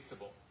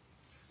unpredictable.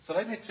 So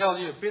let me tell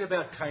you a bit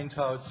about cane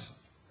toads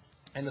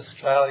in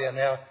Australia.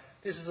 Now,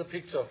 this is a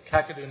picture of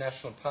Kakadu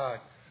National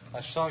Park.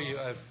 I'll show you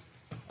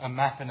a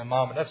map in a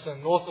moment. That's the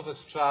north of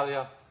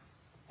Australia.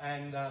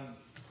 And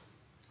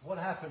what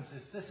happens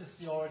is this is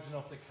the origin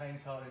of the cane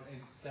toad in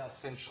South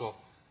Central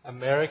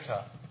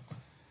America.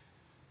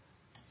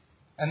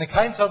 And the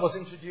cane toad was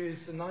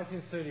introduced in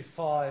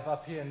 1935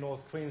 up here in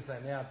North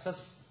Queensland. Now,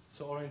 just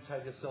to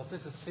orientate yourself,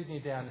 this is Sydney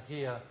down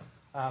here.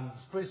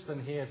 It's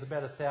Brisbane here. It's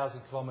about 1,000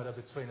 kilometres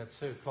between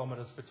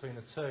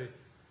the two.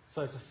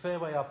 So it's a fair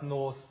way up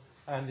north,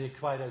 and the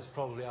equator is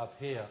probably up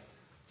here.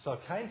 So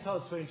cane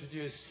toads were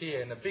introduced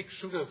here in a big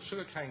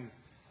sugarcane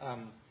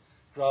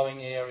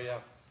growing area.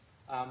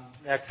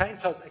 Now, cane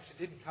toads actually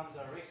didn't come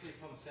directly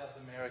from South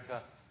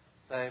America.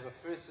 They were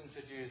first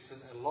introduced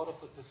in a lot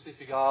of the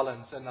Pacific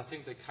Islands, and I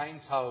think the cane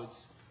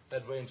toads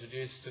that were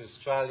introduced to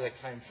Australia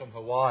came from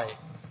Hawaii.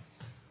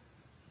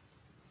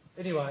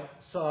 Anyway,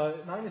 so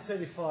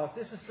 1935,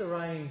 this is the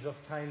range of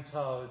cane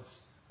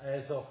toads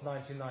as of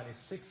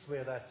 1996,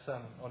 where that,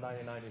 or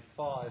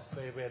 1995,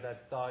 where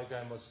that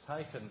diagram was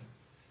taken.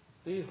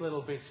 These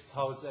little bits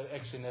toads are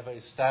actually never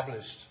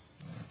established.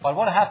 But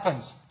what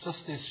happened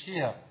just this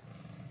year?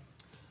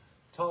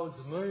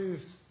 Toads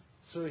moved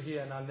through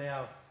here and are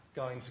now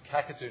going to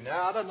Kakadu.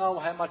 Now, I don't know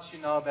how much you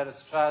know about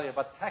Australia,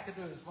 but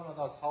Kakadu is one of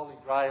those holy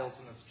grails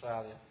in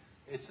Australia.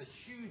 It's a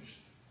huge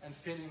and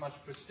fairly much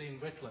pristine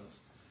wetland.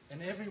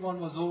 And everyone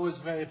was always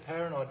very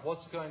paranoid.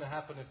 What's going to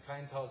happen if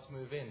cane toads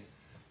move in?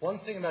 One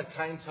thing about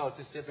cane toads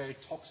is they're very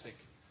toxic.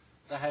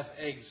 They have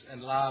eggs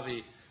and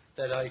larvae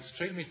that are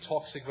extremely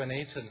toxic when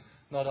eaten,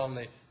 not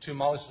only to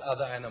most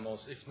other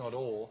animals, if not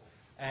all.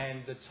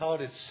 And the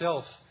toad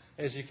itself,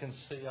 as you can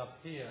see up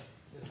here,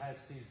 it has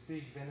these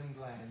big venom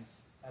glands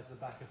at the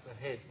back of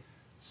the head.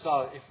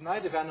 So if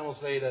native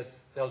animals eat it,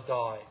 they'll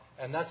die.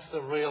 And that's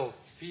the real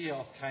fear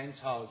of cane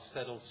toads,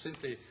 that'll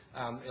simply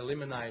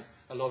eliminate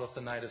a lot of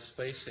the native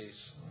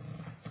species.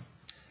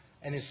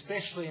 And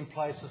especially in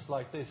places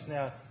like this.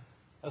 Now,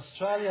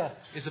 Australia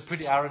is a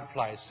pretty arid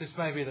place. This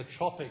may be the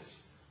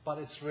tropics, but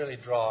it's really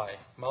dry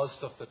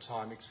most of the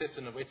time, except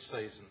in the wet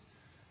season.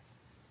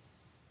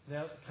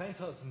 Now, cane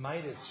toads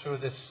made it through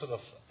this sort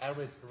of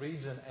arid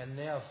region and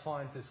now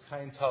find this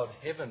cane toad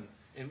heaven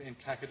in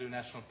Kakadu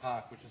National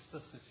Park, which is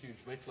just this huge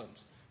wetland,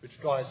 which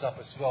dries up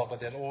as well, but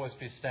there'll always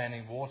be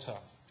standing water.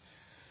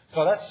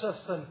 So that's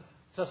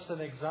just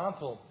an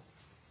example,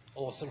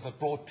 or sort of a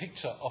broad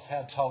picture of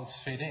how toads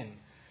fit in.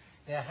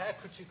 Now, how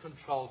could you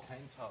control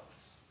cane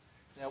toads?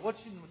 Now,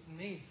 what you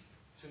need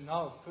to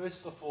know,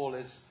 first of all,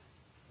 is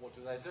what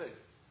do they do?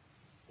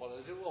 What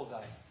do they do all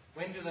day?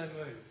 When do they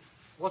move?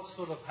 What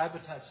sort of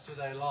habitats do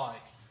they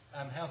like?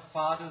 How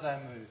far do they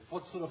move?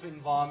 What sort of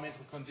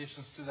environmental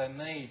conditions do they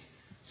need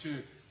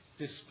to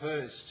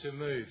disperse, to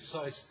move?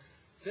 So it's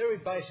very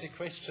basic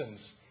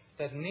questions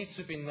that need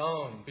to be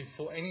known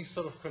before any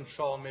sort of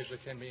control measure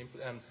can be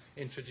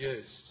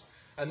introduced.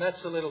 And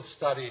that's a little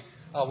study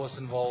I was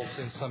involved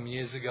in some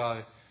years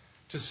ago,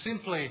 to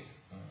simply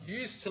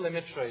use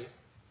telemetry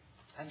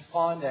and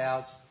find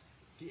out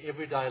the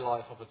everyday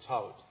life of a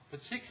toad,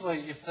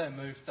 particularly if they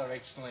move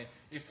directionally,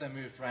 if they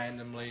moved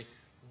randomly,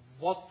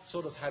 what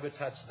sort of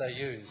habitats they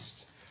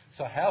used.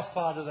 So how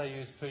far do they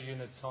use per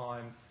unit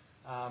time?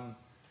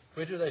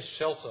 Where do they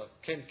shelter?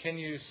 Can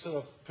you sort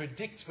of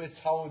predict where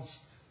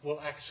toads will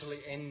actually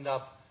end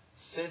up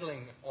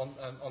settling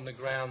on the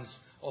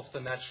grounds of the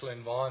natural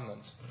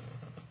environment?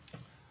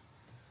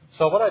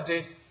 So what I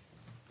did,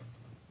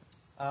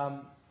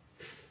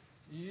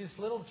 you use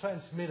little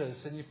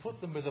transmitters and you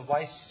put them with a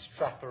waist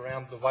strap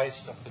around the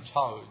waist of the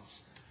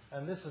toads.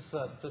 And this is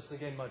just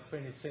again my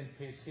 20-cent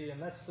piece here,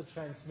 and that's the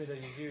transmitter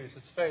you use.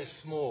 It's very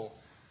small.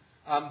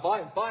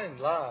 By and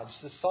large,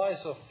 the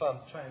size of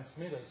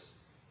transmitters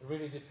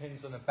really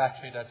depends on the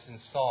battery that's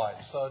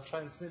inside. So a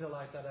transmitter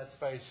like that, that's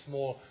very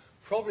small,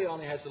 probably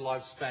only has a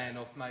lifespan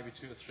of maybe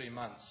 2 or 3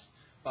 months.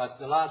 But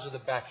the larger the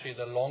battery,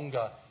 the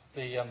longer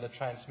the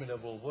transmitter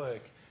will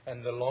work,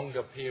 and the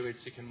longer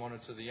periods you can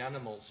monitor the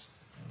animals.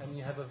 And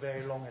you have a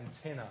very long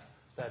antenna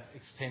that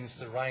extends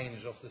the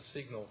range of the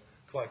signal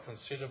quite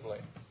considerably.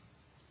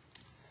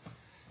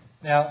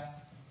 Now,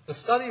 the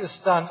study was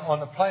done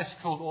on a place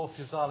called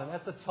Orpheus Island.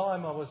 At the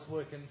time I was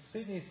working,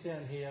 Sydney's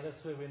down here,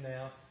 that's where we're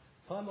now.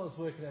 At the time I was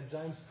working at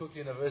James Cook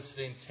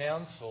University in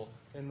Townsville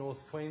in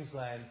North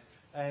Queensland.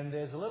 And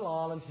there's a little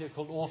island here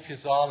called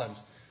Orpheus Island,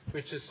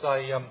 which is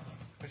a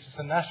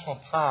national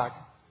park.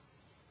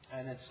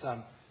 And it's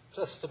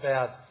just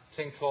about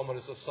 10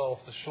 kilometres or so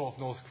off the shore of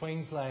North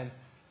Queensland.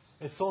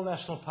 It's all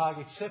national park,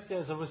 except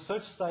there's a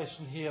research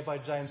station here by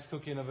James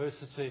Cook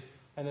University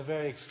and a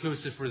very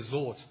exclusive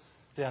resort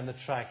down the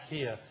track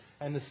here.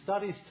 And the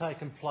study's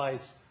taken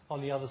place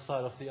on the other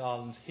side of the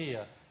island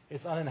here.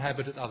 It's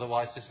uninhabited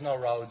otherwise, there's no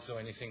roads or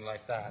anything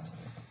like that.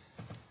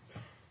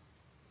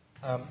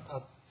 I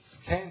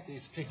scanned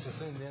these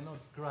pictures in, they're not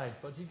great,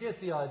 but you get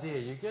the idea.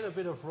 You get a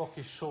bit of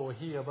rocky shore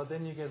here, but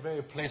then you get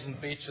very pleasant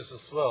beaches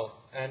as well.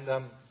 And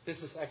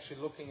this is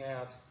actually looking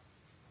out.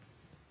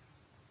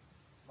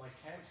 My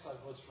campsite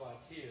was right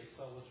here,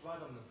 so it was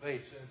right on the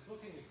beach, and it's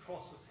looking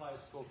across a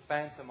place called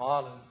Phantom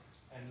Island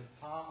and the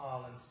Palm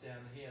Islands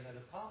down here. Now, the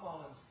Palm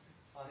Islands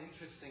are an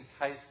interesting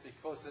case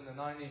because in the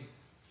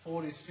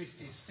 1940s,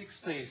 50s,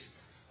 60s,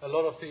 a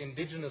lot of the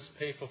indigenous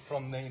people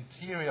from the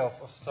interior of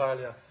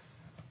Australia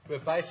were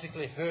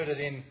basically herded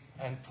in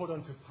and put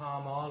onto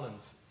Palm Island,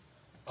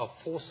 or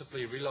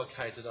forcibly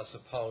relocated, I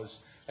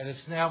suppose. And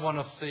it's now one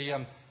of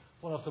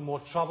the more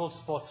troubled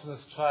spots in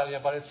Australia,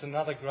 but it's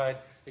another great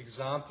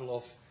example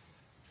of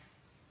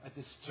a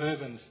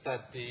disturbance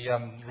that the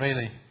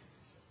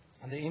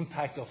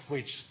impact of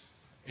which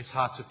is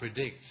hard to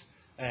predict.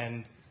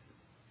 And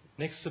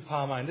next to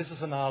Palm Island, this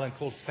is an island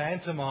called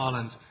Phantom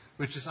Island,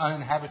 which is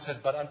uninhabited,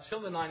 but until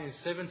the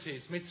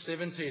 1970s,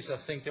 mid-70s, I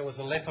think, there was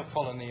a leper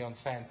colony on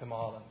Phantom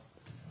Island.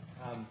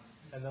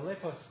 And the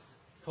leper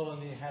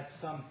colony had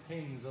some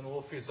pens on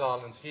Orpheus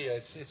Island here.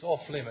 It's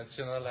off limits,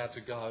 you're not allowed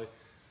to go.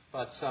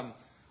 But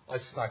I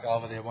snuck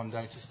over there one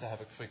day just to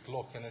have a quick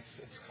look, and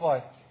it's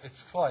quite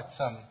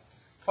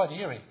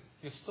eerie.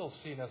 You're still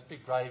seeing those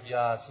big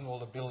graveyards and all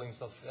the buildings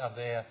that are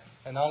there,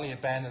 and only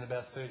abandoned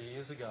about 30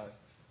 years ago.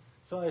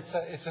 So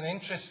it's an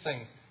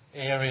interesting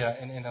area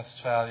in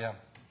Australia.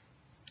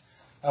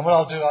 And what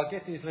I'll do, I'll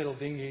get these little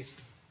dinghies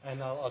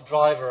and I'll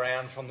drive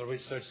around from the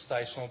research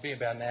station. It'll be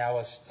about an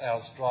hour's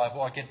drive,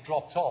 or I get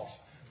dropped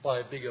off by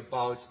a bigger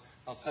boat.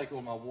 I'll take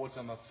all my water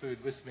and my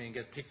food with me and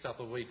get picked up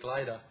a week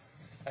later,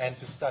 and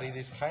to study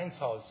these cane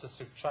toads, just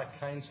to track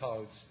cane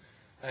toads.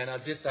 And I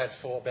did that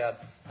for about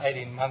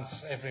 18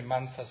 months. Every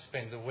month I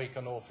spent a week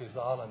on Orpheus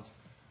Island,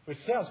 which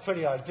sounds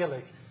pretty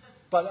idyllic.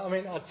 But, I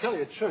mean, I'll tell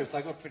you the truth,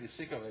 I got pretty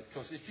sick of it,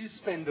 because if you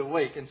spend a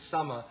week in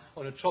summer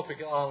on a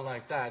tropical island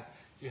like that,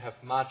 you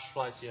have march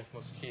flies, you have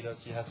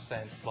mosquitoes, you have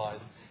sand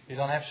flies. You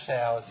don't have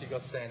showers, you've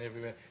got sand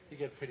everywhere. You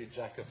get pretty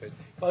jack of it.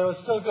 But it was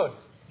still good.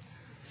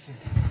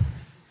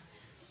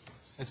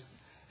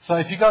 So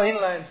if you go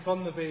inland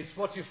from the beach,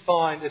 what you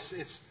find is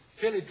it's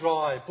fairly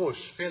dry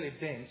bush, fairly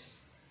dense.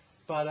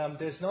 But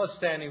there's no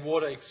standing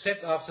water,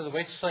 except after the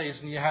wet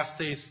season you have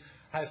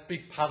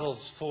big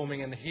puddles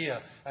forming in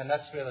here, and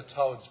that's where the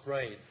toads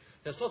breed.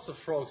 There's lots of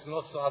frogs and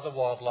lots of other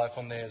wildlife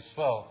on there as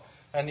well.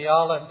 And the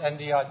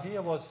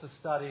idea was to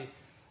study,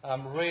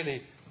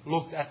 really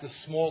looked at the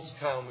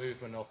small-scale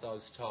movement of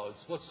those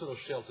toads. What sort of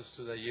shelters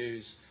do they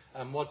use?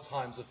 What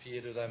times of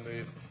year do they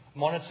move?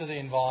 Monitor the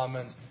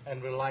environment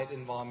and relate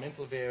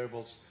environmental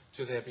variables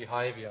to their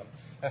behaviour.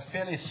 A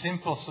fairly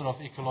simple sort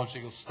of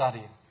ecological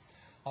study.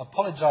 I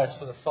apologise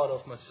for the photo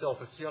of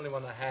myself. It's the only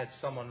one I had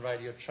someone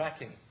radio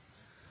tracking.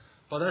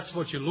 But that's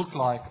what you look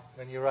like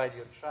when you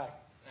radio track.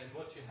 And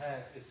what you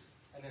have is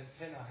an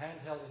antenna, a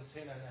handheld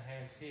antenna in a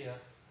hand here,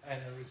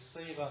 and a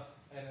receiver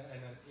and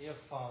an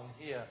earphone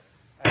here.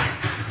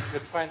 And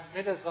your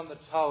transmitter's on the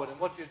toad. And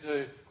what you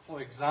do,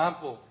 for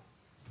example,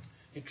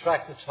 you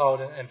track the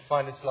toad and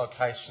find its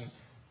location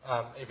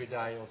every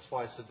day or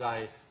twice a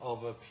day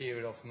over a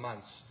period of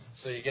months.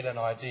 So you get an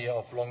idea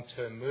of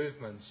long-term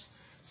movements.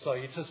 So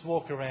you just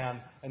walk around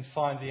and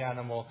find the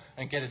animal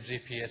and get a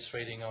GPS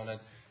reading on it.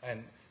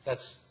 And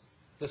that's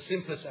the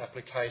simplest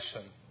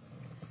application.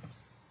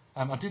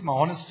 I did my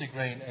honours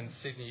degree in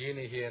Sydney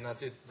Uni here, and I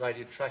did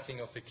radio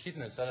tracking of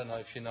echidnas. I don't know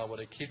if you know what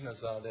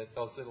echidnas are.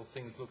 Those little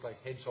things look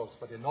like hedgehogs,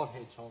 but they're not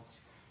hedgehogs.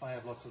 They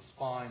have lots of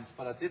spines.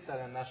 But I did that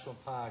in a national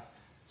park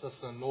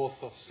just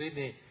north of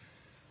Sydney.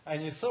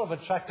 And you sort of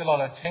attract a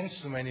lot of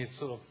attention when you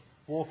sort of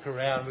walk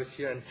around with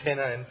your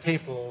antenna, and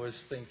people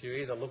always think you're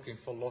either looking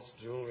for lost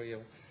jewellery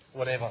or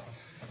whatever.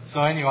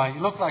 So anyway,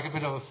 you look like a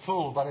bit of a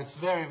fool, but it's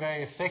very,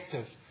 very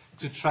effective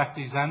to track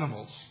these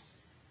animals.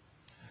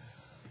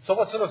 So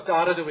what sort of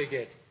data do we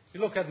get?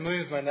 You look at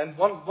movement, and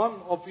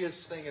one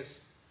obvious thing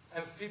is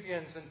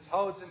amphibians and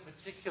toads in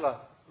particular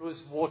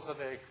lose water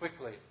very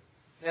quickly.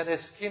 Now their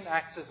skin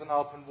acts as an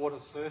open water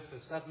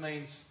surface. That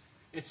means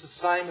it's the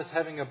same as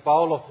having a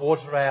bowl of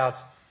water out.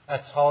 A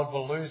toad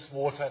will lose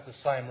water at the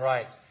same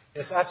rate.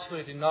 There's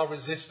absolutely no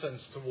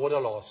resistance to water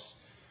loss.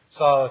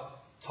 So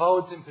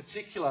toads in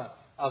particular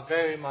are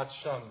very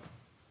much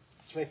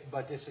threatened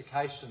by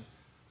desiccation.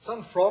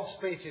 Some frog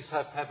species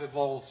have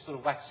evolved sort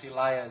of waxy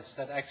layers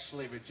that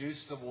actually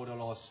reduce the water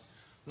loss,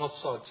 not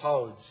so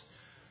toads.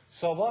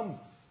 So one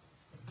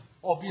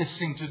obvious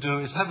thing to do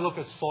is have a look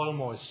at soil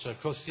moisture,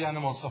 because the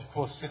animals, of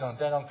course, they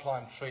don't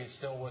climb trees,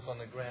 they're always on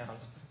the ground,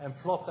 and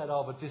plot that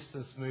over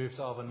distance moved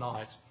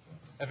overnight.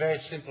 A very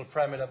simple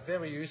parameter,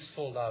 very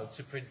useful though,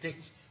 to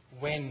predict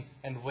when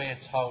and where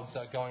toads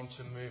are going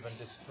to move and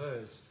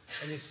disperse.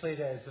 And you see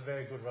there's a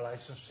very good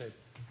relationship.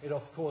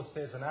 Of course,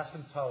 there's an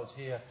asymptote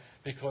here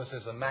because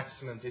there's a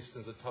maximum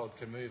distance a toad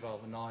can move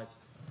overnight,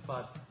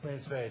 but when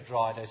it's very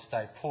dry, they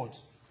stay put.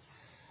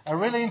 A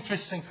really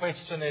interesting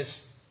question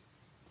is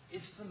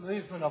the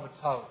movement of a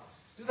toad.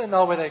 Do they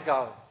know where they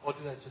go, or do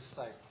they just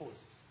stay put?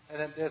 And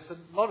then there's a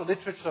lot of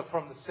literature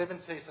from the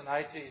 70s and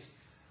 80s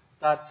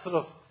that sort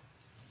of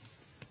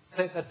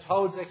said that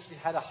toads actually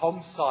had a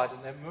home site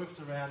and they moved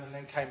around and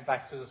then came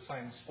back to the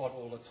same spot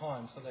all the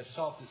time. So they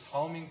show up this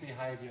homing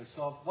behaviour.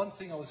 So one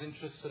thing I was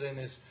interested in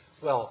is,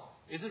 well,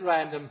 is it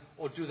random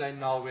or do they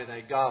know where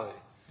they go?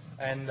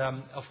 And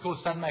of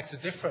course that makes a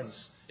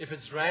difference. If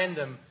it's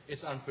random,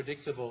 it's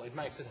unpredictable. It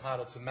makes it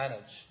harder to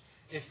manage.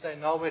 If they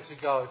know where to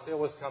go, if they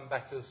always come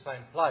back to the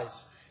same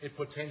place, it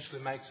potentially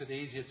makes it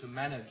easier to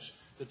manage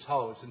the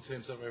toads in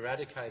terms of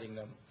eradicating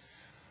them.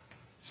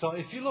 So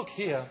if you look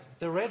here,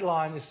 the red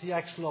line is the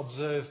actual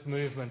observed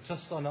movement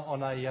just on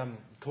a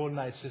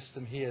coordinate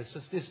system here. It's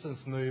just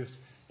distance moved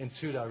in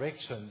two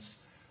directions.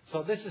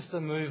 So this is the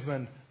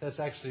movement that's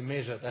actually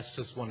measured. That's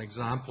just one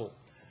example.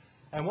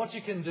 And what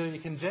you can do, you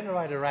can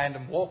generate a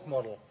random walk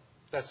model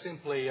that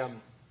simply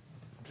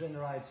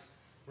generates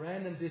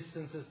random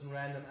distances and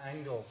random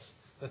angles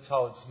the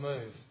toads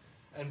move.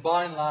 And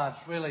by and large,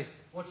 really,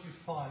 what you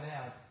find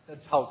out,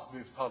 that toads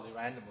move totally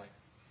randomly.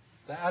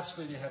 They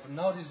absolutely have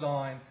no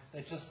design,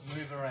 they just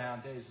move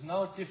around. There is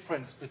no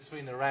difference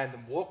between a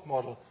random walk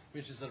model,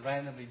 which is a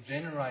randomly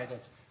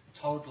generated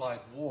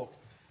toad-like walk,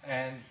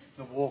 and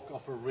the walk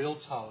of a real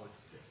toad.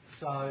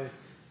 So,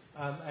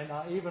 and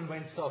I even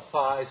went so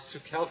far as to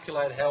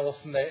calculate how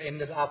often they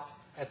ended up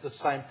at the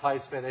same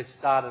place where they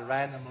started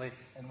randomly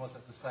and was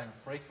at the same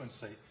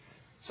frequency.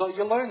 So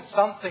you learn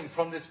something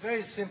from this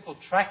very simple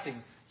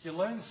tracking. You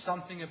learn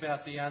something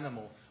about the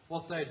animal,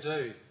 what they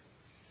do,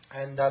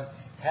 and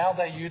how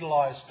they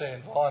utilise their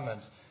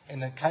environment. In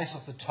the case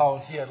of the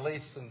toad here, at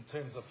least in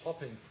terms of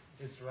hopping,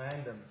 it's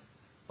random.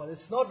 But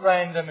it's not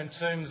random in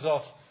terms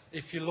of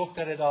if you looked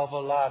at it over a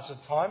larger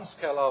time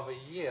scale over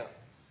a year.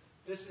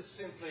 This is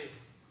simply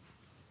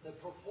the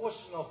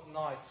proportion of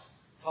nights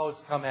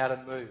toads come out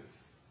and move.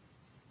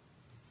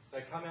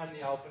 They come out in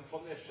the open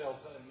from their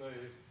shelter and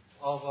move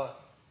over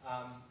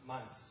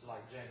months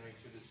like January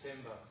to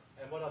December.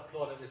 And what I've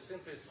plotted is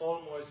simply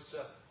soil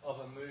moisture of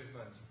a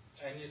movement.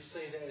 And you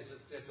see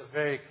there's a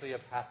very clear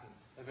pattern,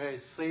 a very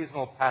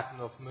seasonal pattern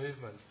of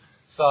movement.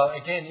 So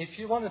again, if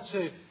you wanted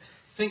to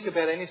think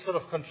about any sort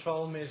of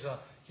control measure,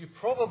 you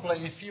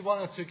probably, if you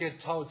wanted to get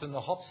toads in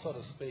the hop, so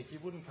to speak, you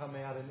wouldn't come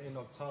out in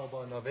October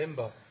or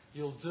November.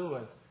 You'll do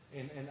it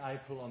in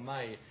April or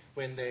May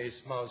when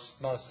there's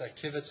most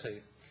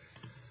activity.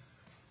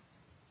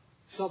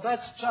 So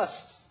that's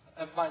just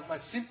my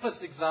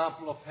simplest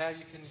example of how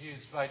you can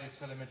use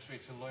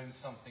radiotelemetry to learn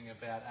something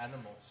about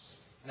animals.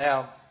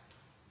 Now,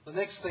 the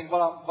next thing,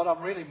 what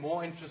I'm really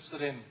more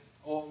interested in,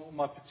 or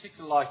my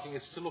particular liking,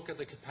 is to look at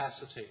the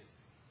capacity.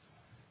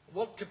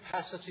 What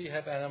capacity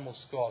have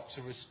animals got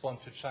to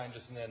respond to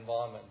changes in their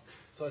environment?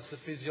 So it's the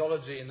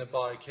physiology and the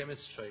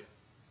biochemistry.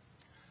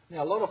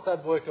 Now, a lot of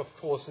that work, of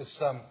course,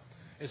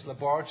 is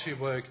laboratory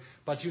work,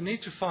 but you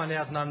need to find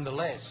out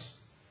nonetheless,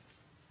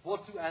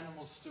 what do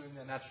animals do in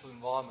their natural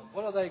environment?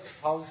 What are they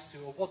exposed to,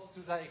 or what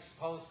do they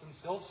expose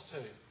themselves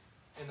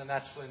to in the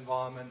natural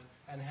environment,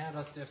 and how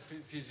does their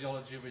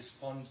physiology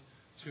respond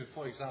to,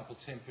 for example,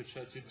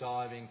 temperature, to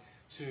diving,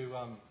 to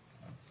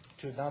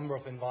a number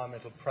of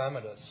environmental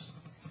parameters?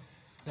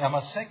 Now,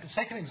 my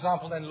second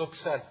example then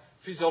looks at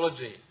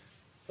physiology.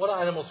 What are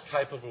animals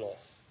capable of?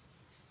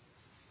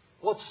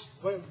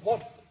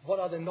 What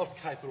are they not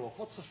capable of?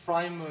 What's the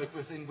framework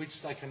within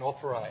which they can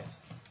operate?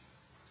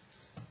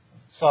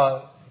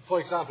 So, for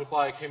example,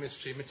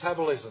 biochemistry,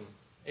 metabolism.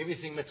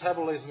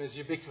 Metabolism is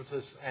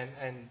ubiquitous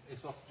and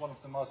is one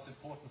of the most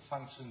important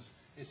functions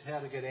is how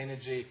to get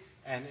energy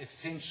and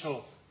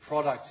essential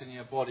products in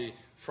your body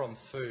from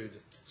food.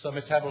 So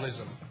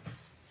metabolism.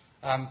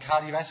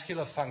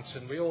 Cardiovascular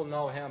function. We all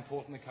know how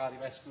important the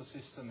cardiovascular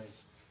system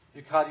is.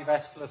 Your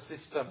cardiovascular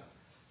system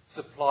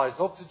supplies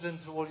oxygen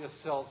to all your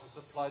cells, it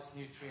supplies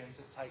nutrients,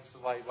 it takes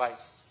away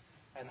waste.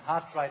 And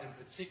heart rate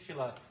in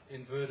particular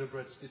in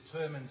vertebrates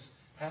determines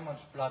how much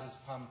blood is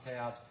pumped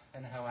out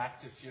and how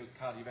active your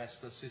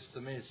cardiovascular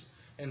system is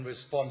in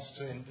response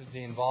to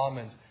the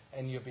environment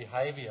and your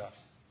behaviour.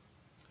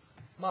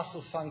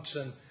 Muscle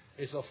function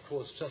is, of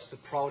course, just a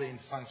protein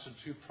function,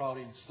 two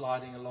proteins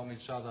sliding along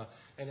each other,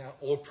 and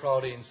all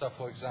proteins are,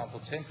 for example,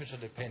 temperature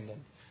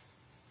dependent.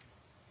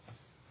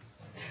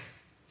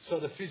 So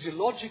the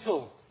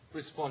physiological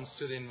response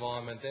to the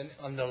environment then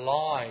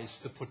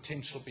underlies the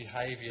potential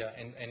behaviour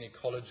and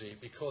ecology,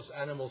 because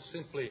animals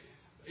simply,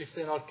 if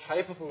they're not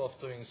capable of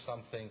doing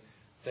something,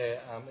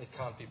 it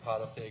can't be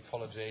part of their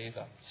ecology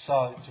either.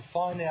 So to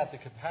find out the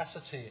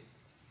capacity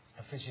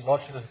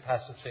physiological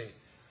capacity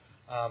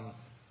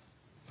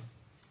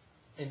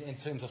in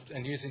terms of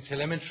and using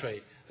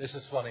telemetry. This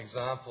is one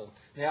example.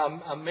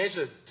 Now, I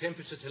measured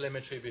temperature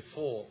telemetry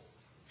before,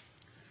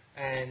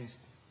 and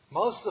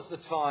most of the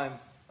time,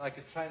 like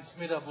a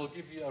transmitter will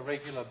give you a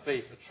regular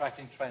beep, a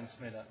tracking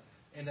transmitter.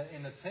 In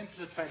a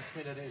temperature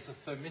transmitter, there's a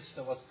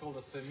thermistor, what's called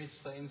a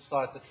thermistor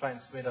inside the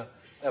transmitter,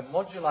 that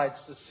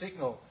modulates the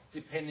signal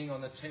depending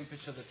on the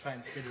temperature the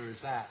transmitter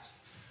is at.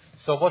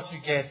 So what you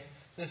get,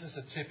 this is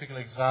a typical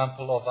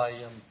example of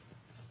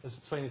this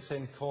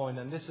 20-cent coin,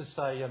 and this is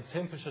a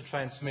temperature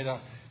transmitter.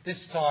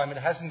 This time it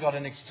hasn't got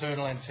an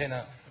external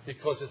antenna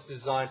because it's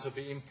designed to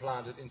be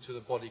implanted into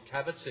the body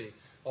cavity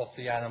of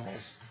the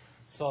animals.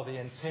 So the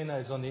antenna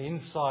is on the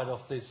inside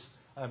of this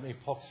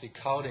epoxy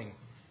coating.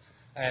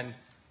 And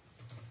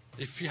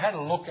if you had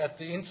a look at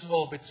the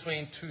interval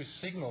between two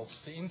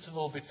signals, the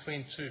interval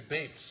between two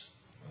beeps,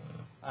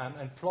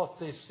 and plot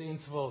this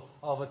interval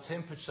of a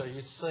temperature,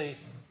 you see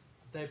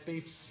they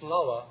beep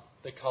slower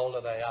the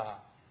colder they are.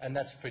 And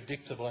that's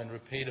predictable and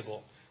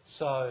repeatable.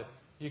 So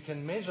you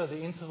can measure the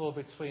interval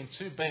between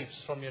two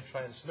beeps from your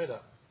transmitter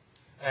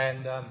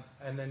and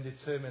then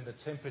determine the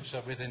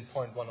temperature within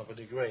 0.1 of a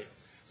degree.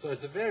 So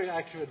it's a very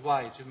accurate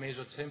way to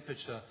measure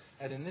temperature,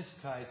 and in this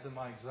case, in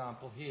my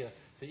example here,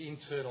 the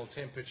internal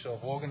temperature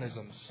of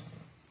organisms.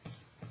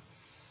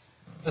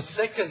 The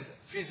second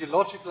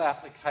physiological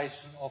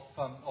application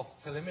of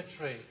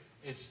telemetry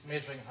is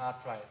measuring heart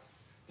rate.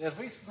 There's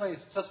recently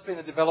just been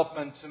a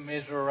development to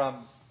measure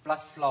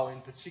blood flow,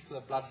 in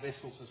particular blood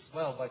vessels as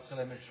well, by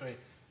telemetry,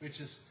 which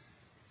is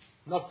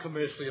not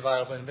commercially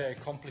available and very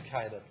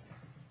complicated.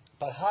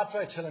 But heart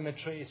rate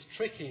telemetry is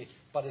tricky,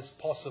 but it's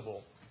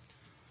possible.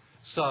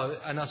 So,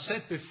 and I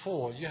said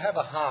before, you have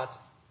a heart,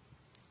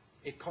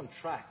 it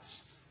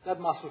contracts. That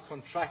muscle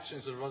contraction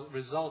is a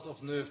result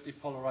of nerve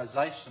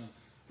depolarization,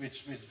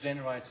 which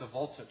generates a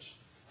voltage.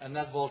 And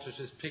that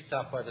voltage is picked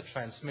up by the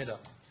transmitter.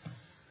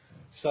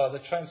 So the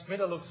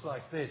transmitter looks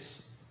like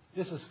this.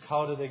 This is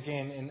coated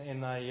again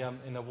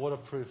in a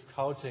waterproof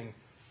coating,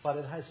 but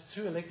it has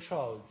two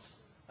electrodes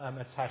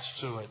attached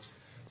to it.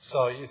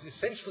 So you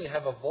essentially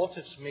have a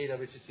voltage meter,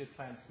 which is your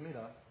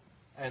transmitter,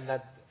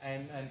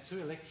 and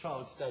two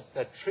electrodes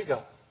that trigger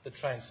the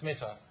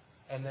transmitter,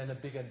 and then a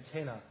big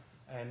antenna.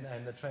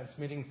 And the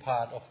transmitting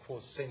part, of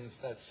course, sends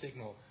that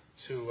signal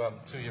to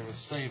your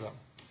receiver.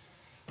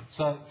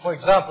 So, for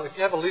example, if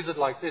you have a lizard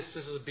like this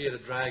is a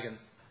bearded dragon,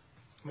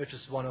 which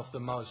is one of the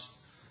most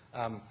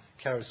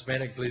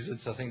charismatic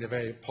lizards. I think they're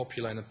very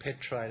popular in the pet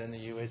trade in the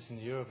US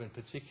and Europe in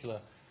particular.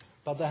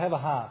 But they have a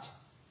heart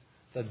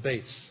that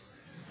beats.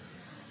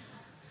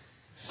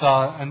 So,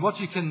 and what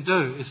you can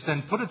do is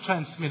then put a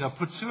transmitter,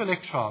 put two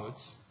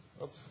electrodes.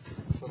 Oops,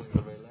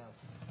 something very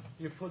loud.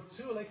 You put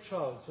two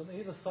electrodes on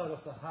either side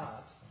of the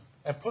heart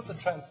and put the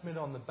transmitter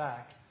on the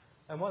back.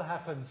 And what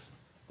happens,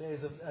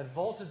 there's a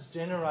voltage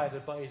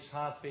generated by each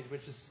heartbeat,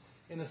 which is,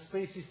 in a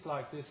species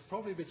like this,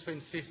 probably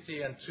between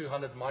 50 and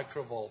 200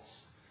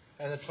 microvolts.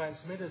 And the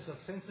transmitters are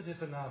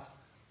sensitive enough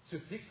to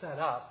pick that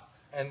up.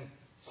 And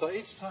so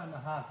each time the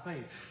heart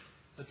beats,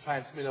 the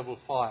transmitter will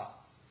fire.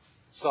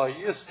 So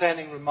you're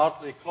standing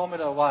remotely a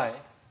kilometre away,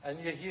 and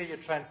you hear your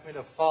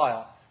transmitter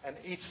fire, and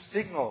each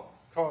signal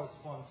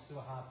corresponds to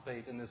a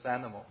heartbeat in this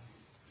animal.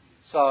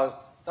 So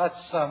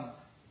that's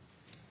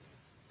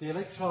the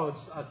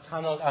electrodes are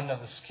tunneled under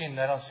the skin.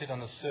 They don't sit on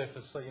the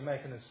surface. So you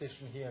make an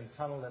incision here and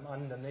tunnel them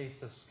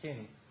underneath the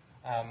skin.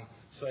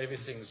 So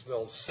everything's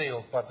well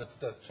sealed, but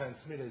the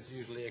transmitter is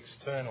usually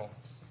external.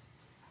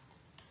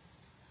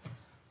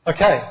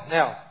 Okay,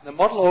 now, the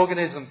model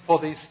organism for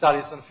these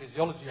studies on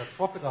physiology are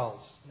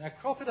crocodiles. Now,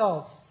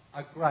 crocodiles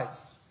are great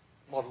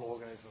model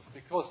organisms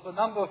because for a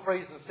number of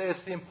reasons.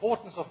 There's the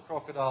importance of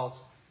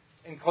crocodiles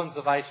in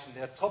conservation.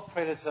 They're a top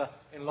predator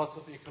in lots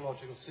of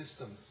ecological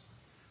systems.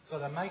 So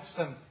that makes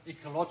them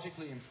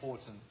ecologically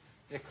important.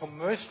 They're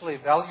commercially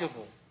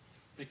valuable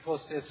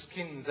because their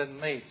skins and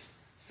meat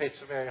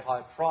fetch a very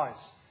high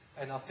price.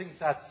 And I think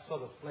that's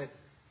sort of led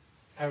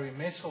Harry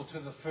Messel to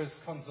the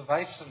first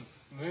conservation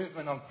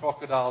movement on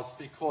crocodiles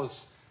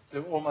because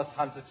they're almost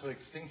hunted to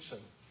extinction.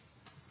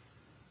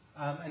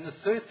 And the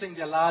third thing,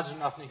 they're large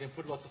enough and you can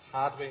put lots of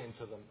hardware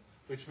into them,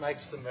 which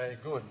makes them very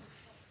good.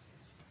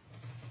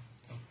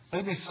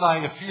 Let me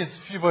say a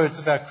few words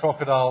about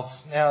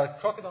crocodiles. Now,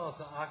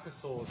 crocodiles are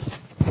archosaurs.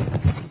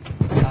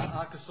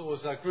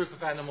 Archosaurs are a group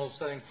of animals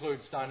that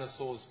includes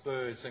dinosaurs,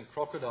 birds, and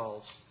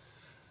crocodiles.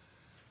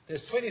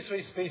 There's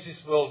 23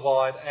 species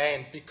worldwide,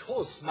 and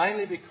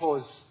mainly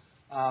because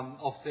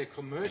of their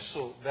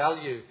commercial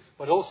value,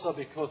 but also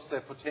because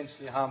they're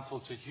potentially harmful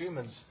to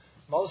humans,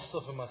 most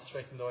of them are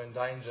threatened or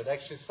endangered.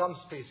 Actually, some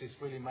species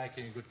really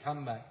making a good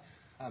comeback,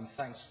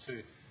 thanks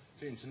to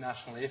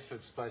international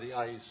efforts by the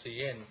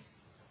IUCN.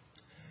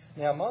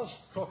 Now,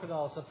 most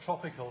crocodiles are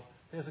tropical.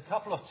 There's a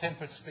couple of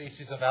temperate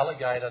species of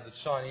alligator, the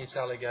Chinese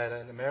alligator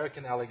and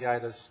American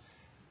alligators.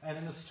 And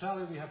in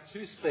Australia, we have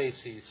two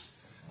species.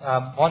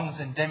 One's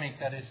endemic,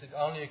 that is, it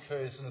only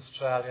occurs in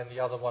Australia, and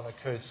the other one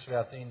occurs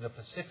throughout the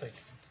Indo-Pacific.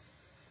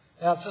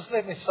 Now, just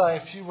let me say a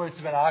few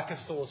words about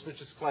archosaurs, which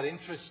is quite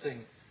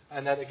interesting,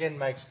 and that again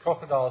makes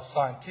crocodiles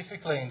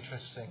scientifically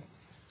interesting.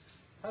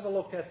 Have a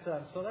look at,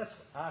 so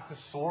that's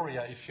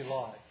Archosauria, if you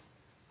like.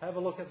 Have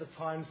a look at the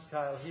time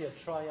scale here.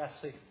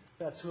 Triassic,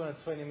 about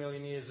 220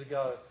 million years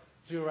ago.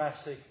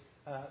 Jurassic,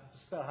 about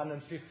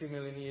 150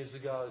 million years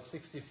ago.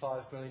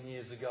 65 million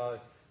years ago.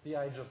 The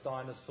age of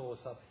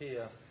dinosaurs up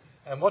here.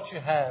 And what you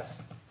have,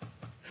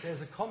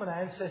 there's a common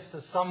ancestor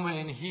somewhere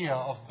in here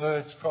of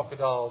birds,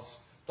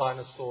 crocodiles,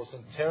 dinosaurs,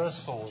 and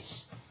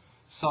pterosaurs.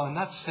 So in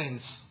that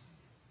sense,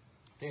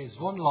 there's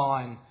one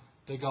line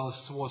that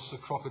goes towards the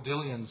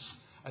crocodilians,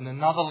 and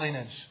another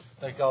lineage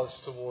that goes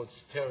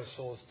towards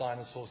pterosaurs,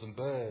 dinosaurs, and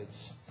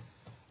birds.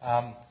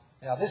 Now,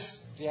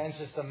 the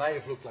ancestor may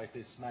have looked like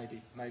this,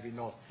 maybe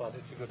not, but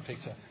it's a good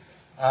picture.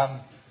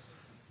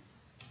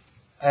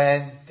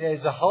 And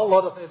there's a whole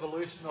lot of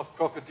evolution of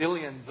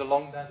crocodilians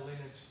along that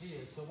lineage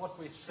here. So what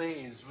we see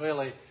is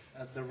really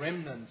the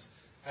remnant.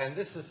 And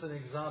this is an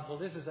example.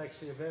 This is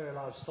actually a very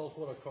large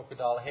saltwater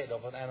crocodile head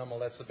of an animal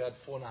that's about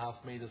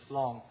 4.5 meters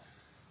long.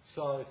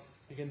 So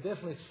you can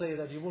definitely see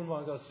that you wouldn't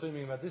want to go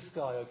swimming, but this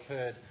guy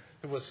occurred,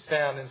 who was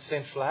found in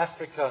Central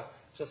Africa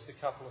just a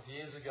couple of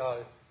years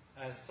ago.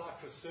 And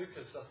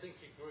Sarcosuchus, I think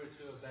he grew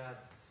to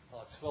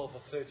about 12 or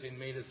 13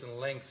 meters in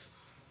length.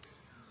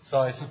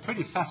 So it's a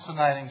pretty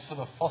fascinating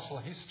sort of fossil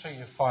history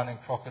you find in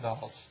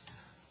crocodiles.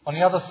 On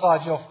the other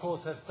side, you of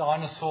course have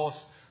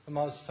dinosaurs. The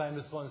most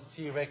famous one is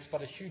T-Rex,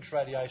 but a huge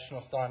radiation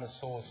of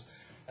dinosaurs.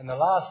 And the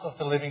last of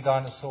the living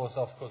dinosaurs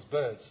are, of course,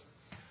 birds.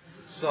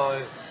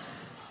 So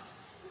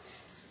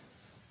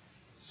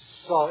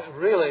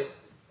really,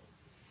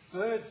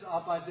 birds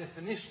are by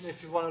definition,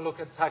 if you want to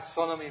look at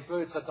taxonomy,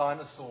 birds are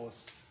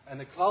dinosaurs. And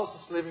the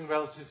closest living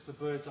relatives to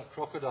birds are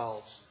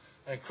crocodiles.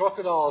 And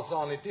crocodiles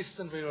are only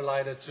distantly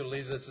related to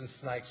lizards and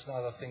snakes and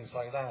other things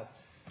like that.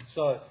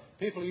 So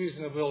people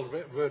using the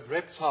word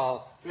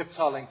reptile,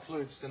 reptile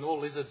includes then all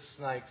lizards,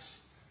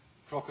 snakes,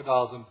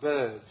 crocodiles and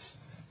birds.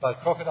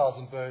 But crocodiles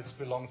and birds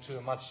belong to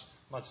a much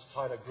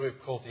tighter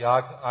group called the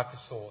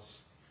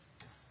archosaurs.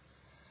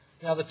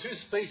 Now, the two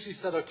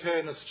species that occur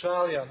in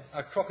Australia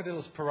are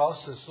Crocodylus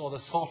porosus, or the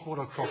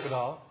saltwater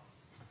crocodile,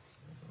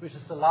 which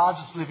is the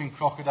largest living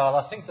crocodile.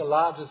 I think the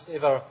largest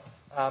ever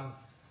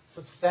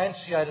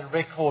substantiated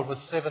record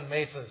was 7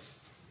 meters.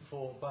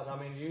 But I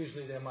mean,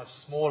 usually they're much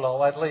smaller,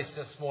 or at least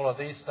they're smaller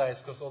these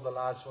days, because all the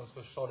large ones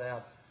were shot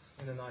out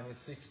in the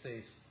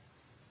 1960s.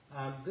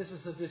 This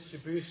is the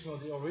distribution, or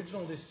the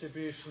original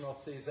distribution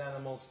of these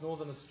animals,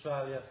 Northern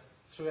Australia,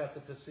 throughout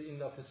the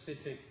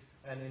Indo-Pacific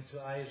and into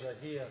Asia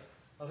here.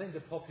 I think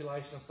the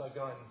populations are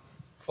going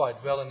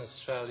quite well in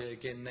Australia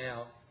again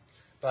now,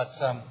 but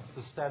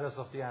the status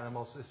of the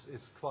animals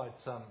is quite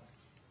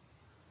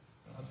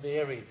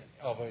varied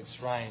over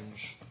its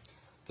range.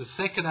 The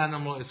second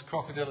animal is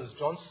Crocodylus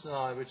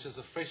johnsoni, which is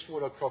a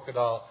freshwater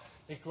crocodile.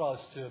 It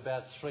grows to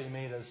about 3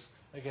 meters.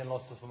 Again,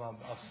 lots of them are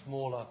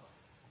smaller.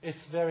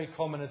 It's very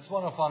common. It's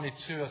one of only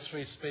 2 or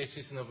 3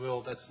 species in the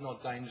world that's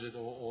not endangered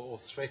or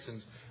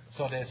threatened.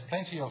 So there's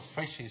plenty of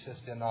freshies,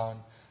 as they're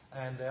known,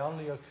 and they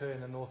only occur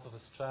in the north of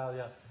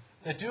Australia.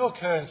 They do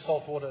occur in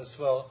saltwater as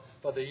well,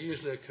 but they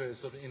usually occur as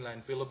sort of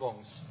inland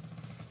billabongs.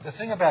 The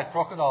thing about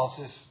crocodiles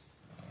is,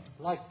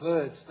 like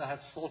birds, they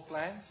have salt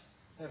glands.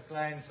 They have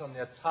glands on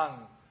their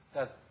tongue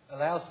that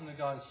allows them to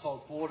go in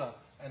salt water,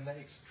 and they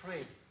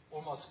excrete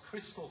almost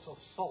crystals of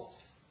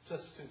salt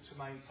just to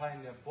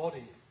maintain their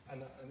body.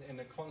 And in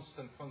a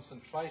constant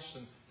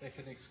concentration, they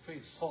can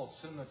excrete salt,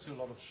 similar to a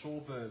lot of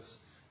shorebirds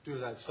do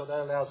that. So that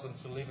allows them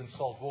to live in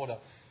salt water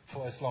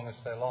for as long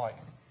as they like.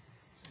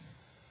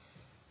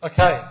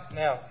 Okay,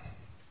 now,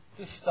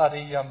 this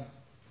study,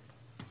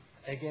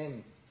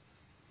 again,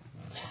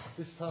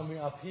 this time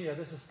we're up here.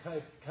 This is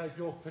Cape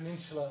York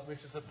Peninsula,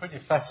 which is a pretty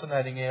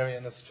fascinating area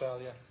in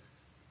Australia.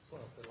 It's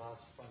one of the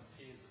last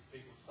frontiers, as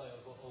people say,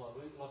 although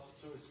lots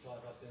of tourists drive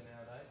up there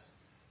nowadays.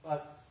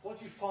 But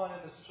what you find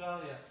in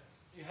Australia,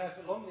 you have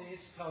along the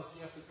east coast,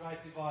 you have the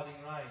Great Dividing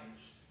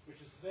Range, which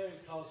is very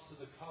close to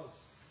the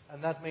coast.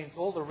 And that means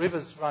all the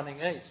rivers running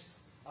east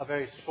are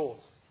very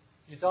short.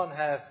 You don't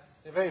have,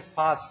 they're very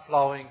fast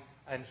flowing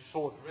and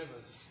short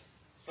rivers.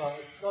 So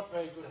it's not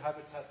very good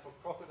habitat for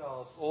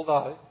crocodiles,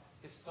 although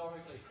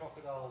historically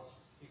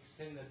crocodiles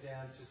extended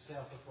down to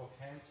south of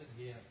Rockhampton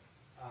here.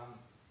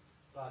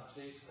 But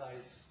these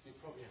days you're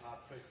probably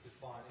hard pressed to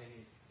find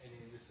any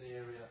in this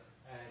area.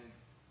 And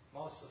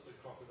most of the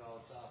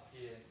crocodiles are up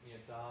here near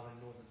Darwin,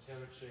 Northern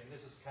Territory, and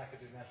this is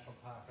Kakadu National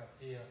Park up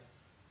here.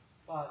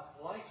 But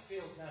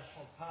Lakefield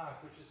National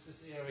Park, which is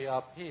this area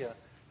up here,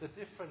 the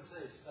difference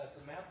is that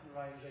the mountain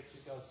range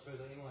actually goes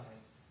further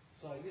inland.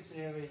 So in this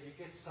area you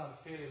get some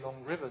fairly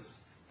long rivers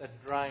that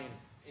drain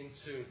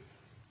into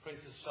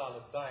Princess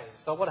Charlotte Bay.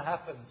 So what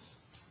happens,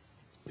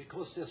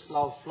 because they're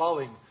slow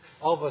flowing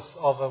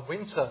over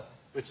winter,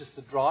 which is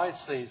the dry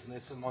season,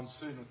 it's a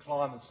monsoonal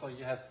climate, so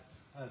you have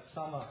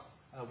summer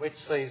wet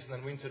season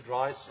and winter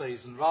dry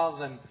season. Rather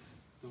than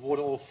the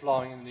water all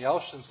flowing in the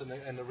oceans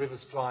and the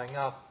rivers drying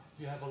up,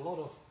 you have a lot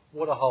of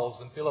water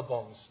holes and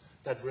billabongs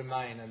that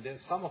remain. And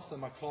some of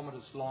them are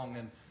kilometres long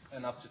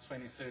and up to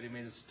 20, 30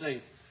 metres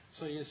deep.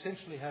 So you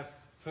essentially have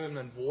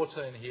permanent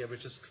water in here,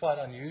 which is quite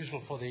unusual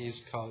for the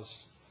East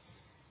Coast.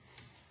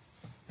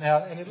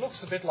 Now, and it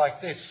looks a bit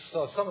like this.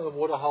 So some of the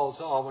water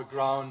holes are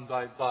overgrown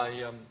by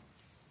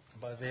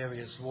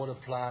various water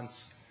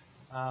plants.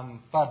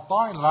 But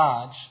by and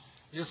large,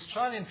 the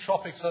Australian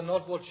tropics are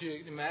not what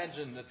you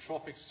imagine the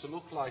tropics to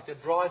look like. They're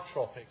dry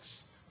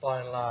tropics,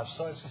 by and large.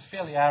 So it's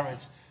fairly arid.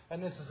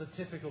 And this is a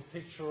typical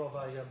picture of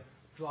a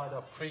dried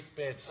up creek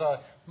bed. So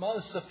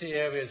most of the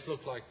areas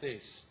look like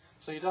this.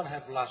 So you don't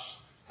have lush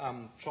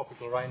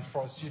tropical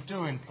rainforest. You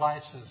do in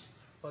places,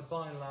 but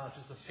by and large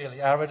it's a fairly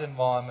arid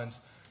environment.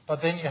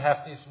 But then you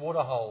have these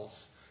water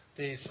holes,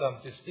 these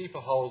deeper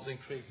holes in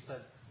creeks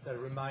that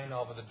remain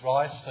over the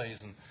dry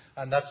season,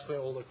 and that's where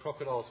all the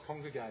crocodiles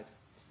congregate.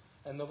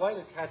 And the way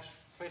to catch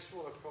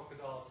freshwater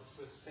crocodiles is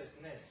with set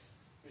nets,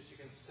 which you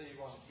can see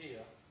one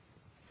here.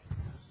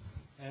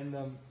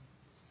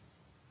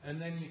 And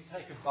then you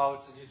take a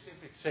boat and you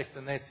simply check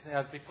the nets.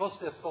 Now, because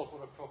there's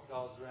saltwater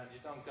crocodiles around, you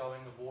don't go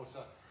in the water.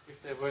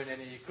 If there weren't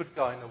any, you could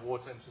go in the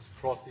water and just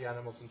prod the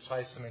animals and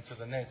chase them into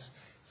the nets.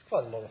 It's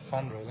quite a lot of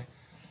fun, really.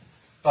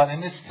 But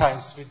in this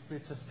case, we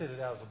just did it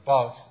out of a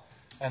boat,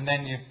 and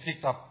then you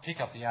pick up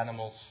the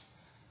animals.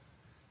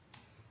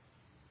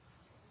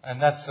 And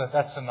that's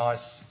a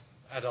nice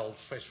adult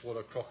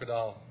freshwater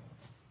crocodile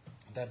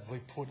that we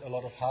put a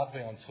lot of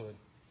hardware onto it.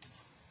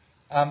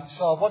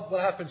 So what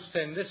happens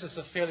then, this is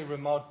a fairly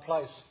remote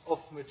place.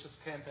 Often we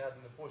just camp out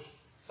in the bush.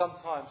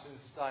 Sometimes we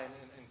stay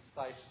in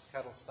stations,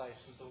 cattle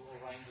stations or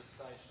ranger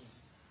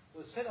stations.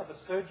 We'll set up a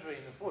surgery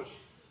in the bush,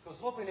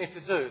 because what we need to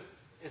do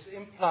is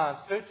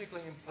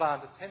surgically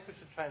implant a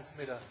temperature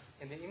transmitter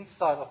in the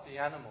inside of the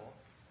animal.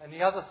 And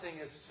the other thing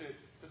is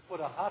to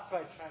put a heart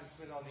rate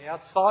transmitter on the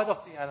outside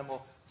of the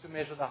animal to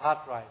measure the heart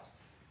rate.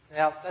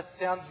 Now, that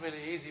sounds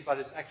really easy, but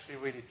it's actually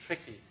really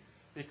tricky,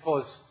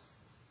 because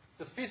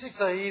the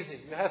physics are easy.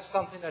 You have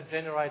something that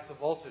generates a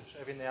voltage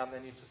every now and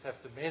then, you just have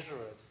to measure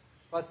it.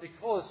 But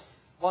because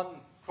one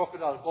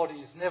crocodile body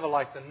is never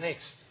like the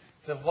next,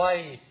 the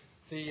way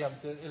the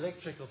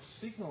electrical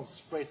signal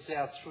spreads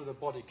out through the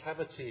body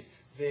cavity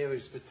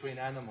varies between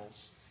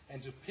animals.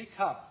 And to pick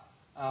up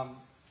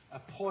a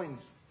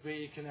point where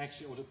you can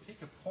actually, or to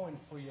pick a point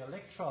for your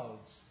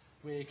electrodes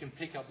where you can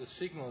pick up the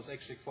signal is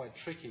actually quite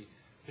tricky,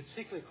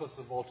 particularly because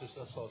the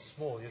voltages are so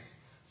small.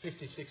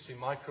 50, 60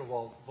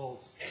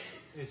 microvolts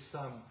is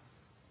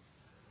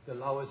the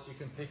lowest you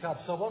can pick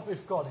up. So what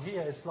we've got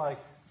here is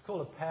it's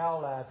called a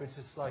power lab, which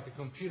is like a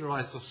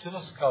computerized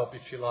oscilloscope,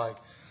 if you like,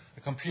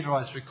 a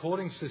computerized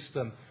recording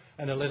system,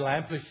 and a little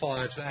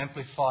amplifier to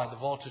amplify the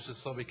voltages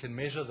so we can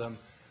measure them,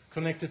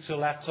 connected to a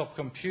laptop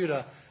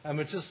computer, and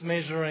we're just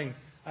measuring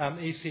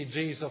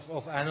ECGs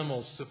of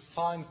animals to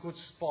find good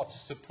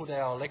spots to put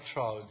our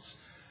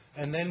electrodes.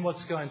 And then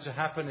what's going to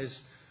happen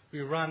is we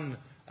run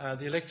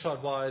the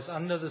electrode wires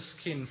under the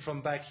skin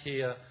from back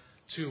here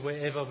to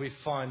wherever we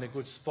find a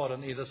good spot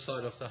on either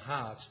side of the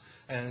heart,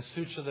 and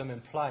suture them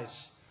in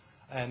place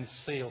and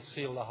seal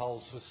the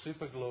holes with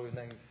super glue, and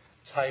then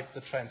tape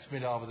the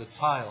transmitter over the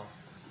tail.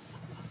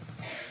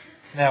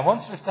 Now,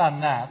 once we've done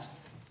that,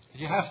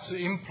 you have to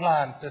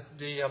implant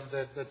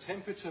the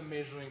temperature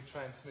measuring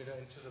transmitter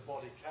into the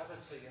body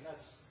cavity, and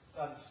that's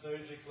done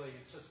surgically.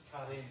 You just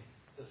cut in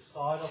the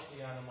side of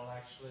the animal,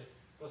 actually.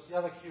 Because the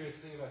other curious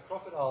thing about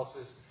crocodiles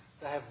is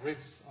they have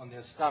ribs on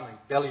their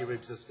stomach, belly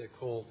ribs as they're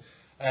called,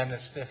 and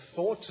they're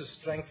thought to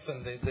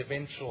strengthen the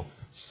ventral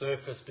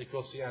surface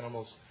because the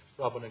animals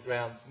rub on the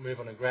ground, move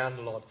on the ground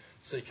a lot.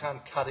 So you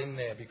can't cut in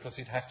there because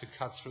you'd have to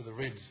cut through the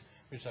ribs,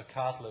 which are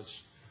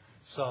cartilage.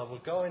 So we'll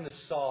go in the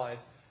side,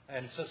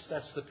 and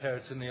that's the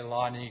peritoneal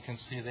lining you can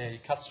see there. You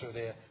cut through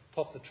there,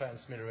 pop the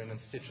transmitter in, and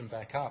stitch them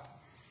back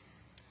up.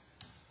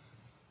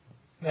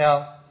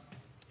 Now,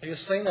 you've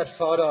seen that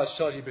photo I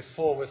showed you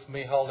before with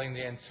me holding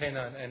the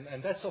antenna,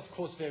 and that's of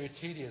course very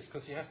tedious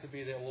because you have to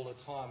be there all the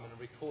time and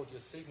record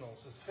your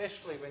signals,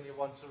 especially when you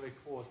want to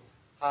record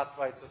heart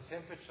rates or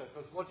temperature,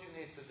 because what you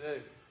need to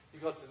do,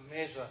 you've got to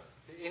measure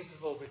the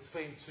interval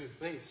between two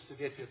beats to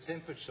get your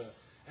temperature.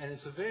 And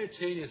it's a very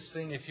tedious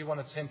thing if you want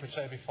a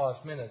temperature every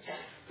 5 minutes,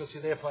 because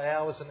you're there for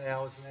hours and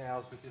hours and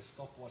hours with your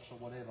stopwatch or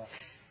whatever.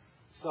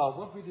 So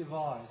what we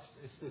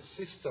devised is this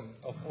system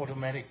of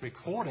automatic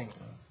recording.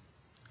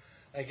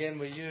 Again,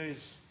 we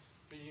use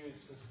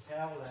this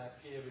power lab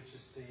here, which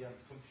is the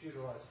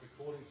computerized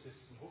recording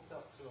system hooked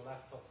up to a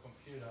laptop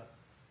computer.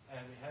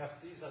 And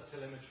these are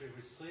telemetry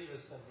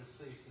receivers that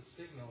receive the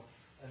signal,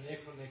 and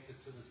they're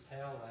connected to this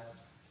power lab.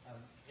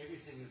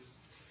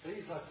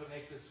 These are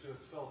connected to a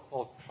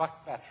 12-volt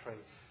truck battery,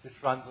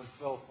 which runs on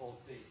 12-volt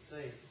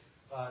DC.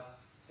 But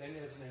then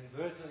there's an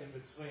inverter in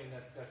between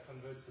that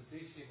converts the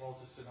DC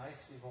voltage to an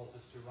AC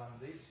voltage to run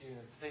these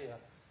units here.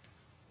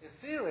 In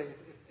theory,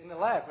 in the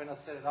lab, when I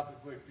set it up,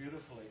 it worked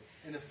beautifully.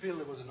 In the field,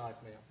 it was a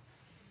nightmare,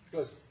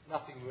 because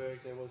nothing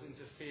worked. There was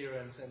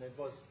interference, and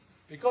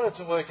we got it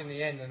to work in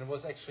the end, and it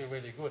was actually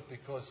really good,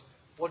 because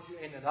what you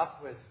ended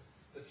up with,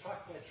 the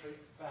truck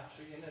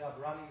battery ended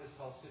up running this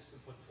whole system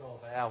for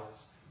 12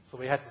 hours. So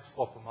we had to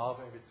swap them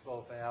over every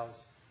 12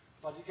 hours.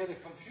 But you get a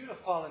computer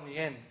file in the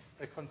end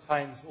that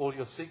contains all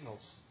your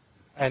signals.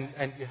 And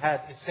you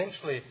had,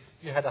 essentially,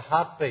 you had a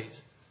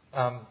heartbeat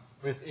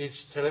with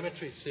each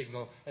telemetry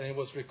signal, and it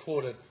was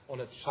recorded on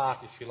a chart,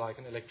 if you like,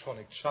 an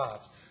electronic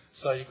chart.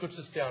 So you could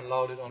just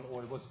download it on,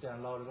 or it was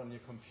downloaded on your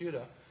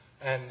computer,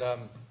 and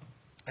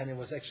it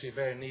was actually a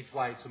very neat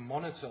way to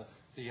monitor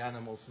the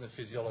animals and the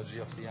physiology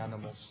of the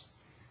animals.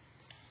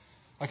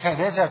 Okay,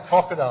 there's our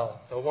crocodile,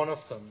 or one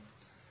of them.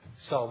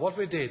 So what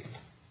we did,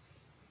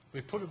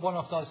 we put one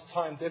of those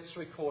time depth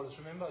recorders.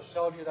 Remember I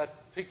showed you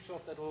that picture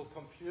of that little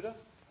computer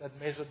that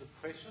measured the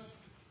pressure?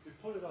 We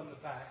put it on the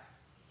back.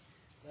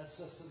 That's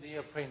just a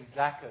neoprene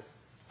jacket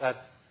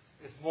that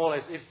is more or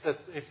less, if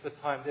the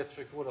time depth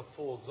recorder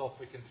falls off,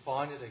 we can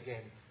find it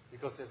again,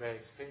 because they're very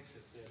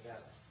expensive. They're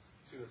about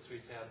 $2,000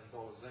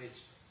 or $3,000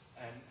 each.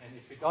 And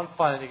if we don't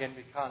find it again,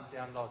 we can't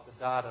download the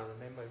data.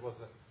 Remember, it was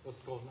what's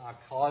called an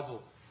archival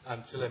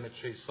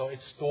telemetry, so it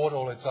stored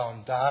all its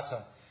own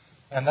data.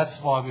 And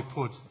that's why we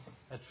put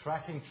a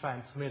tracking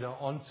transmitter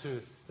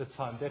onto the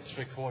time depth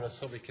recorder,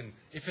 so we can,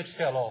 if it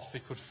fell off,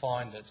 we could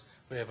find it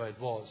wherever it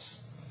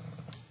was.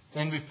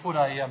 Then we put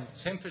a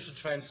temperature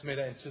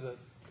transmitter into the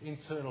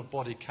internal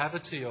body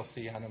cavity of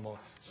the animal,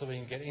 so we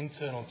can get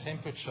internal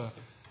temperature.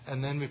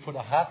 And then we put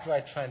a heart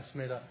rate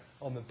transmitter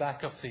on the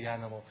back of the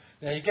animal.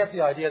 Now you get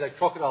the idea that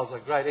crocodiles are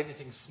great.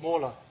 Anything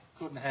smaller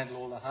couldn't handle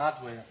all the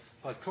hardware,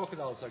 but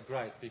crocodiles are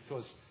great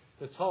because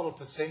the total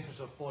percentage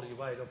of body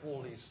weight of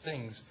all these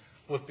things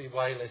would be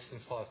way less than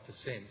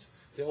 5%.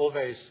 They're all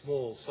very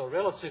small, so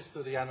relative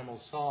to the animal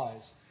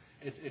size,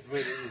 it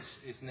really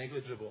is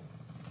negligible.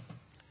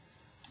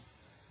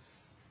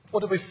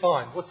 What do we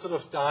find? What sort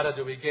of data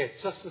do we get?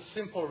 Just a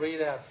simple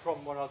readout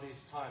from one of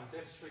these time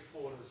depth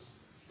recorders.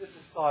 This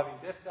is diving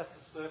depth, that's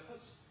the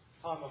surface.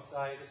 Time of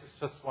day, this is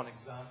just one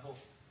example.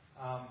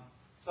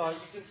 So you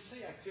can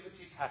see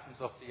activity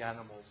patterns of the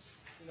animals.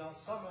 You know,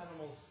 some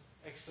animals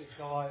actually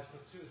dive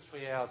for 2 or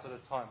 3 hours at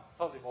a time,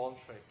 totally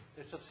voluntary.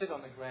 They just sit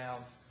on the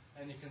ground,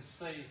 and you can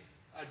see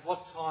at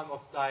what time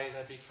of day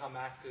they become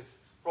active,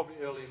 probably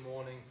early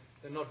morning.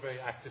 They're not very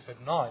active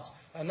at night.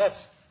 And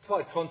that's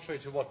quite contrary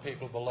to what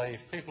people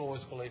believe. People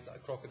always believe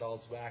that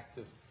crocodiles were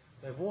active.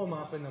 They warm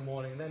up in the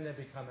morning, then they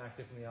become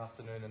active in the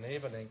afternoon and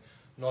evening.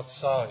 Not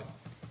so.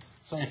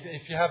 So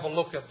if you have a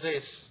look at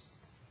this,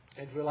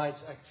 it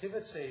relates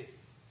activity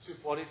to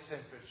body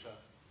temperature.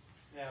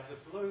 Now,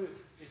 the blue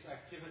is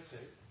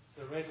activity.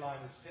 The red line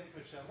is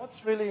temperature. And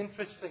what's really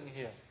interesting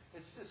here,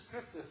 it's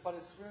descriptive, but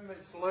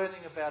it's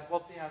learning about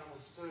what the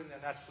animals do in their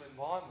natural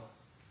environment.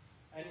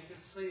 And you can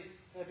see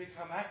they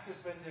become active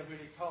when they're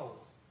really cold.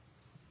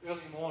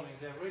 Early morning,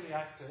 they're really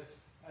active,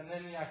 and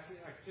then the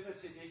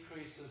activity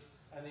decreases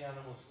and the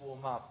animals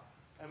warm up.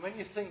 And when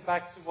you think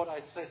back to what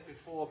I said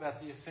before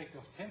about the effect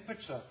of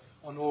temperature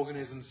on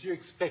organisms, you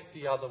expect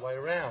the other way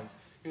around.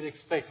 You'd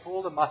expect for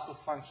all the muscle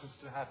functions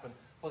to happen,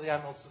 for the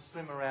animals to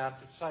swim around,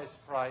 to chase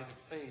prey,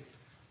 to feed.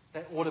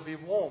 They ought to be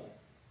warm,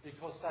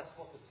 because that's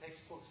what the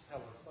textbooks tell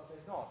us, but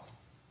they're not.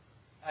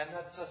 And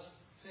that just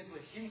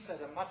simply hints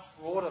at a much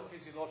broader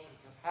physiological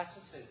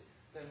capacity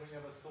than we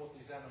ever thought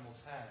these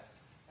animals had.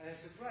 And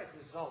it's a great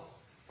result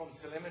from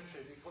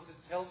telemetry, because it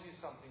tells you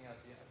something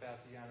about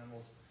the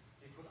animals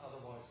you could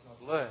otherwise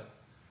not learn.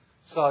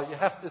 So you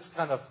have this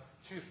kind of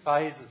two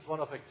phases, one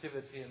of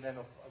activity and then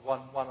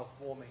one of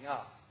warming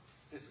up.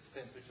 This is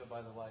temperature,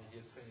 by the way,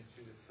 here,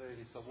 22 to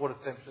 30. So water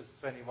temperature is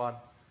 21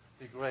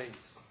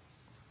 degrees.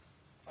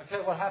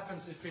 Okay, what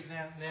happens if we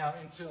now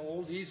into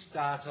all these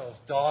data of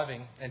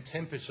diving and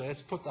temperature,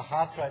 let's put the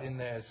heart rate in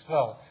there as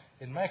well.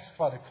 It makes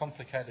quite a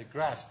complicated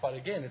graph, but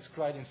again, it's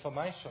great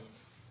information.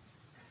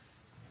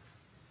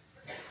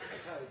 Okay,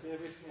 bear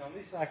with me. On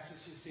this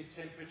axis, you see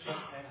temperature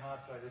and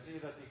heart rate. It's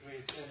either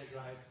degrees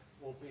centigrade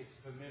or beats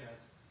per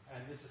minute.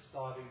 And this is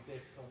diving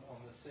depth on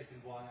the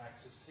second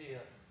y-axis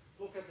here.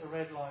 Look at the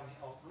red line,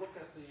 look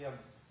at the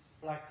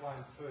black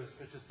line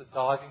first, which is the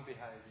diving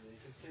behaviour. You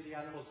can see the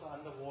animals are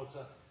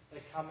underwater,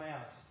 they come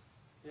out,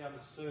 they're on the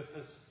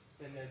surface,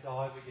 then they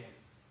dive again,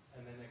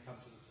 and then they come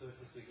to the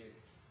surface again.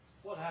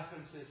 What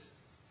happens is,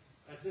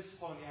 at this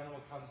point the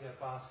animal comes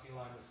out basking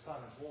along the sun,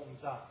 it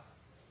warms up,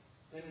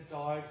 then it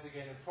dives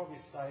again, it probably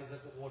stays at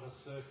the water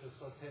surface,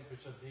 so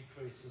temperature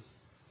decreases.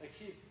 They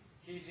keep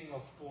heating,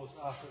 of course,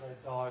 after they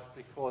dive,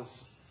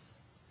 because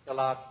the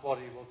large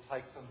body will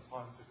take some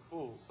time to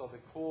cool. So the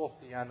core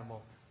of the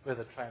animal, where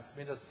the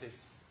transmitter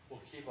sits,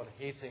 will keep on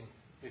heating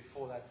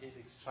before that heat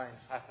exchange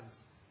happens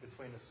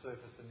between the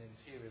surface and the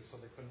interior. So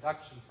the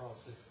conduction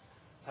process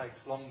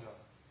takes longer.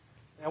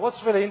 Now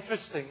what's really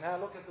interesting, now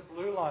look at the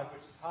blue line,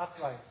 which is heart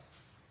rate.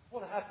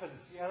 What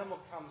happens? The animal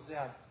comes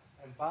out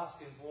and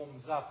basking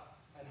warms up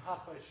and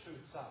heart rate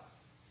shoots up.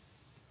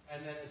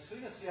 And then as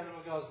soon as the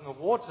animal goes in the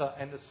water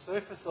and the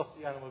surface of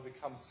the animal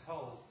becomes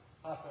cold,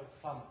 heart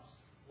rate plummets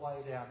way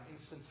down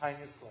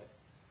instantaneously.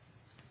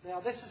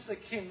 Now this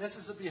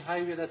is a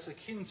behaviour that's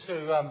akin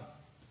to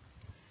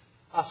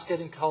us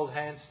getting cold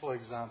hands, for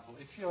example.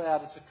 If you're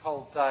out, it's a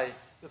cold day,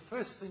 the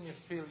first thing you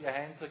feel, your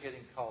hands are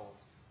getting cold,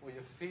 or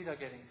your feet are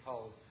getting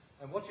cold.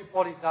 And what your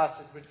body does,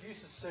 it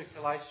reduces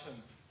circulation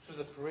to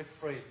the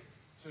periphery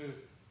to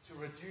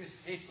reduce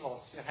heat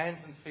loss. Your hands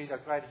and feet are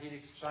great heat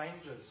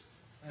exchangers.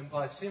 And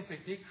by simply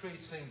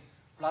decreasing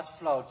blood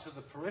flow to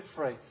the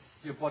periphery,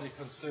 your body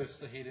conserves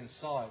the heat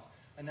inside.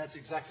 And that's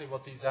exactly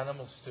what these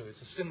animals do.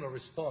 It's a similar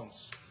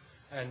response.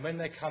 And when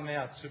they come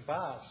out to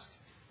bask,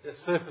 their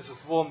surface is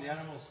warm, the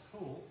animal's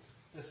cool,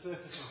 their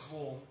surface is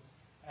warm,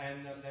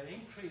 and they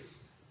increase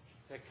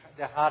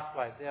their heart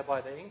rate.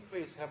 Thereby they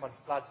increase how much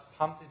blood's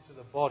pumped into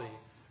the body,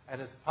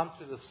 and it's pumped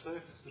to the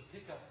surface to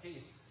pick up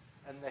heat,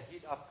 and they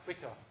heat up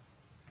quicker.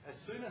 As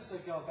soon as they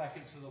go back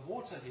into the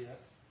water here,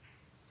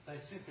 they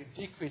simply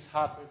decrease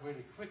heart rate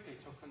really quickly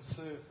to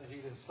conserve the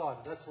heat inside.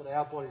 And that's what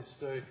our bodies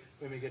do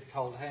when we get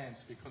cold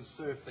hands. We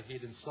conserve the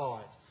heat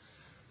inside.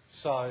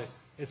 So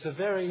it's a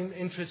very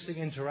interesting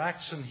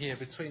interaction here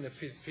between the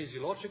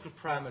physiological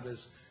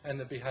parameters and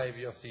the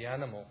behavior of the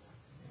animal.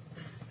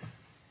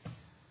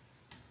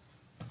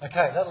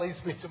 Okay, that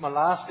leads me to my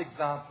last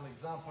example,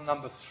 example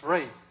number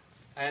 3.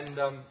 And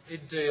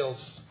it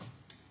deals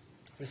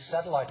with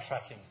satellite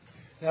tracking.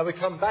 Now we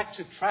come back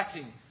to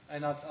tracking,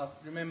 and I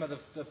remember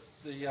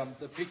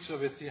the picture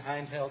with the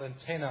handheld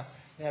antenna.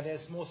 Now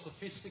there's more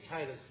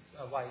sophisticated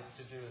ways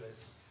to do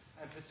this,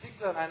 and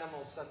particular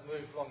animals that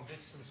move long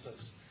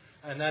distances,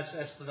 and that's,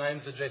 as the name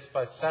suggests,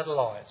 by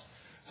satellite.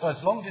 So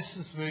it's long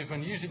distance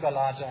movement, usually by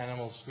larger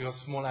animals, because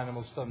small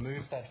animals don't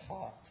move that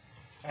far.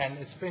 And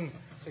it's been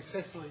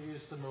successfully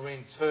used in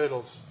marine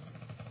turtles.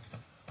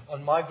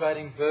 On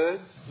migrating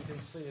birds, you can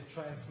see a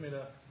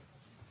transmitter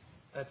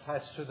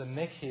attached to the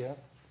neck here,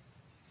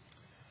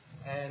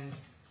 and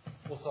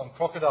also on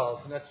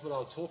crocodiles, and that's what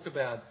I'll talk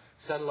about,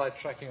 satellite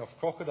tracking of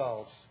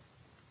crocodiles.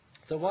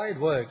 The way it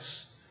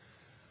works,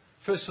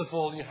 first of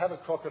all, you have a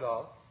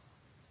crocodile,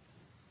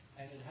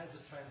 and it has a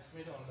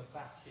transmitter on the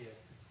back here.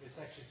 It's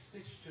actually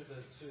stitched to the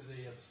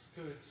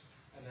skirts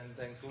and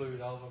then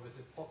glued over with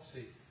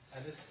epoxy,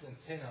 and this is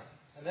antenna.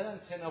 And that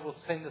antenna will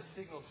send a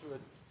signal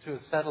to a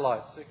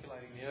satellite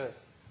circulating the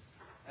Earth.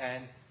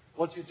 And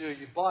what you do,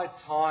 you buy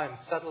time,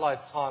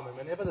 satellite time, and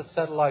whenever the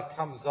satellite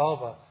comes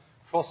over,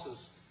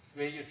 crosses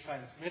where your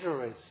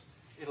transmitter is,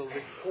 it'll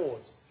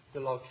record the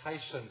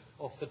location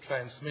of the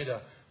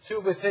transmitter to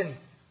within,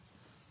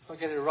 if I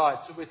get it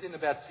right, to within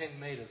about 10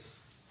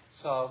 meters.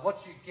 So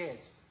what you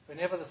get,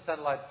 whenever the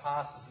satellite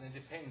passes, and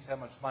it depends how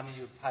much money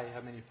you pay, how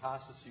many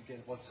passes you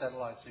get, what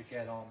satellites you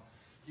get on,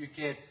 you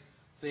get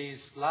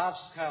these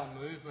large-scale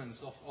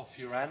movements of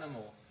your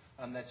animal,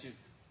 and that you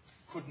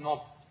could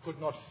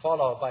not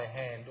follow by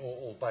hand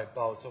or by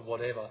boat or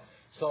whatever.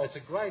 So it's a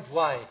great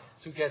way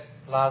to get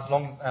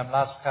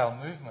large-scale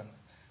movement.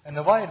 And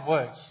the way it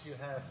works, you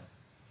have,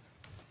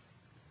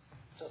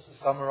 just to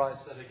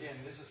summarize that again,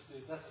 this is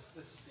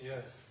the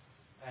Earth,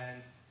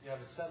 and you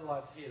have a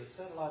satellite here. The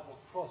satellite will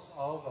cross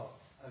over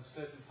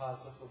certain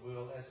parts of the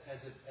world as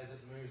it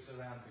moves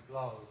around the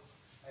globe.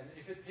 And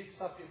if it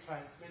picks up your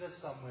transmitter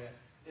somewhere,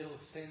 it'll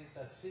send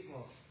that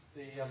signal,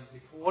 the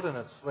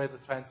coordinates where the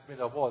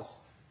transmitter was,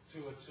 to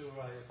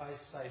a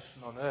base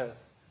station on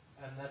Earth.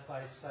 And that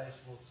base station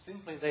will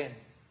simply then,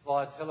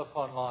 via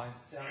telephone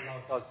lines,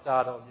 download those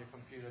data on your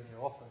computer in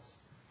your office.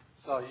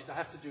 So you don't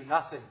have to do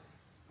nothing,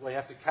 where you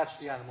have to catch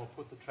the animal,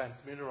 put the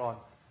transmitter on,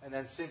 and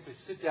then simply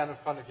sit down in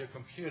front of your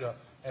computer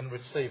and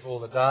receive all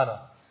the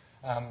data.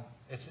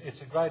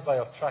 It's a great way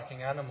of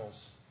tracking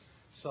animals.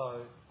 So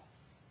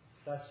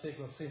that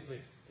signal simply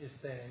is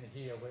then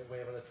in here,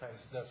 wherever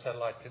the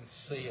satellite can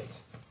see it.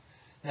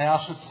 Now, I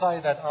should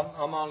say that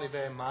I'm only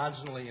very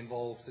marginally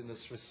involved in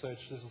this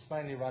research. This is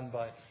mainly run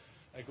by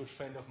a good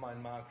friend of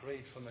mine, Mark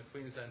Reed, from the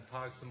Queensland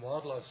Parks and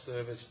Wildlife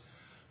Service,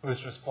 who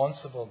is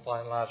responsible,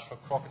 by and large, for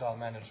crocodile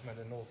management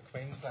in North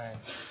Queensland.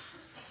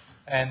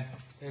 And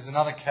there's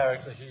another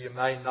character here you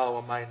may know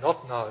or may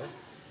not know,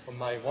 or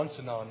may want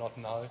to know or not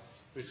know,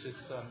 which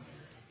is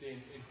the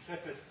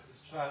intrepid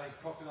Australian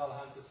crocodile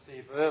hunter,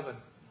 Steve Irwin,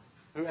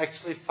 who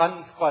actually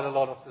funds quite a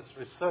lot of this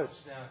research.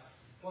 Now,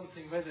 one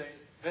thing,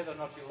 whether or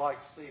not you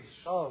like Steve's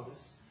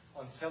shows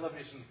on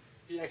television,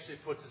 he actually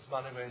puts his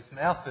money where his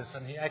mouth is,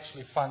 and he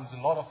actually funds a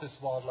lot of this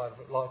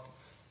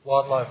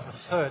wildlife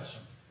research.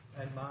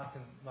 And Mark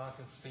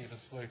and Steve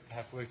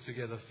have worked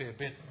together a fair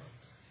bit.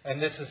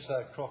 And this is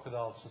a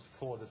crocodile just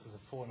caught. This is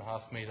a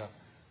 4.5 metre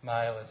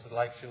male. It's at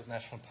Lakefield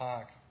National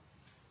Park.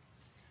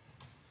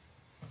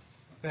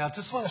 Now, I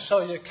just want to show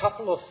you a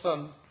couple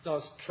of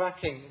those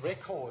tracking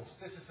records.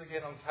 This is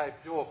again on Cape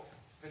York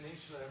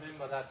Peninsula.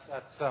 Remember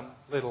that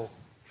little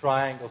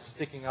triangle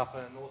sticking up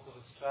in the north of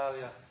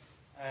Australia.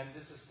 And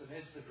this is the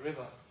Nesbitt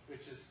River,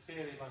 which is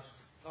fairly much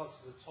close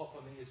to the top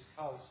on the east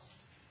coast.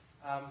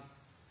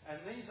 And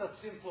these are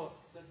simple,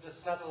 the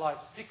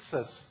satellite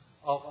fixes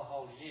of a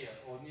whole year,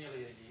 or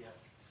nearly a year,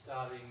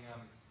 starting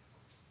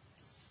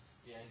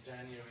in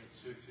January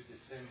through to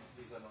December.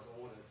 These are not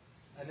ordered.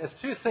 And there's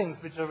two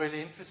things which are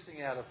really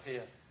interesting out of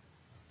here.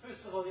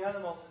 First of all, the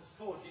animal that's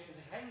caught here,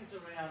 it hangs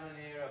around an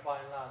area by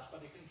and large,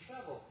 but it can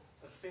travel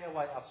a fair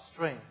way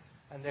upstream.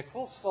 And they're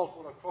called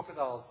saltwater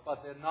crocodiles,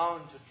 but they're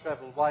known to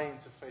travel way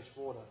into fresh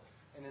water.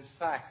 And in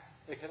fact,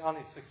 they can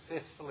only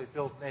successfully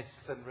build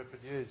nests and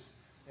reproduce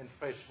in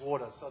fresh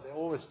water, so they're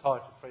always tied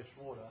to fresh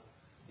water.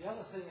 The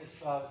other thing is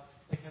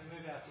they can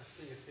move out to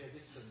sea a fair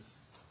distance.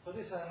 So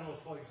this animal,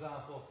 for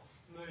example,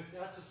 moved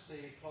out to sea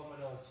a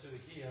kilometre or two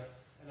here,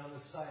 and on the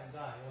same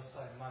day or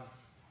same month,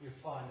 you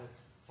find it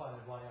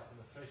way up in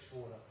the fresh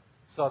water.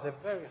 So they're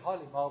very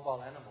highly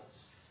mobile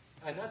animals.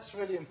 And that's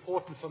really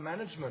important for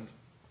management.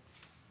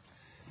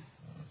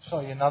 I'll show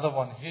you another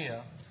one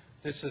here.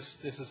 This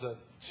is a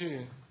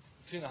 2.5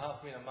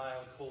 metre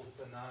male called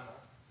Banana.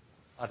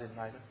 I didn't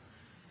name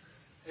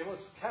it. It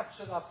was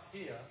captured up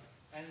here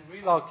and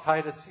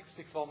relocated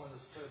 60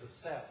 kilometres further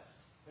south.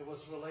 It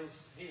was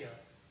released here.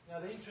 Now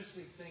the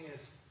interesting thing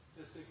is,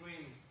 there's the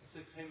green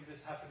September,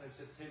 this happened in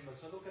September,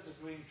 so look at the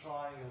green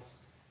triangles.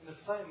 In the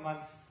same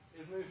month,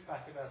 it moved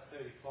back about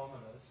 30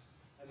 kilometres,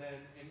 and then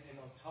in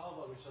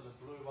October, which are the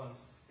blue ones,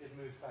 it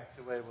moved back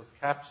to where it was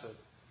captured.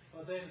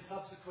 But then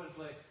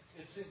subsequently,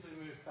 it simply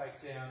moved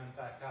back down and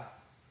back up.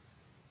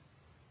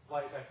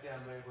 Way back down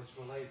where it was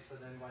released,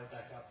 and then way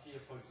back up here,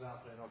 for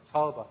example, in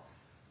October.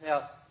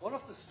 Now, one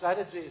of the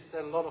strategies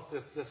that a lot of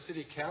the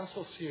city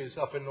councils use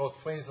up in North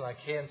Queensland, like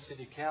Cairns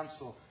City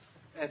Council,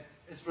 and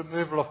it's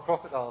removal of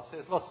crocodiles.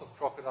 There's lots of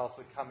crocodiles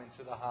that come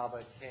into the harbour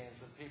at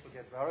Cairns, and people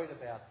get worried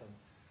about them.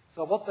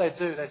 So what they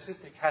do, they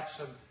simply catch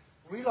them,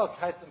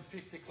 relocate them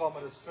 50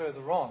 kilometres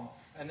further on,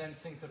 and then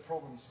think the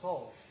problem's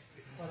solved.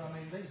 But I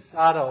mean, these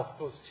data, of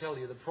course, tell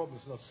you the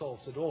problem's not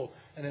solved at all,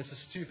 and it's a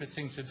stupid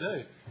thing to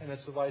do, and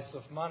it's a waste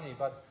of money.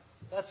 But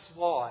that's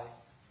why,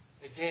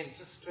 again,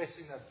 just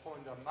stressing that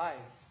point I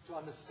made, to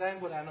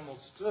understand what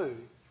animals do,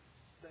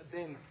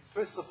 then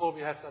first of all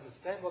we have to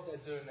understand what they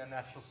do in their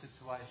natural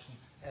situation,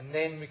 and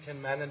then we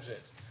can manage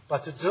it.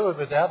 But to do it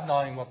without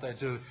knowing what they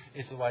do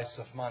is a waste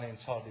of money and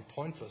totally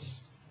pointless.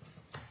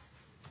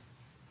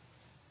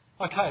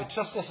 Okay,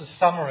 just as a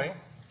summary,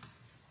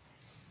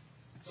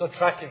 so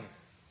tracking.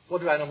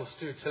 What do animals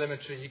do?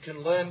 Telemetry. You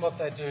can learn what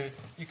they do,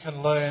 you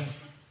can learn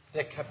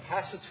their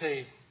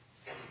capacity,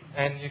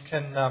 and you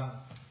can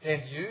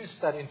then use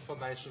that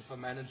information for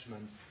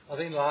management. I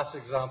think the last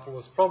example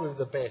was probably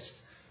the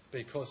best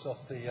because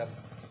of the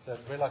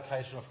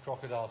relocation of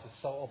crocodiles is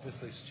so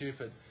obviously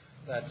stupid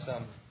that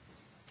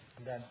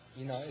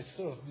you know, it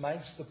sort of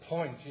makes the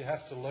point. You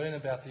have to learn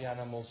about the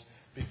animals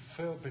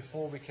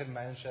before we can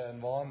manage our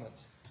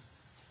environment.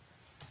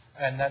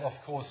 And that,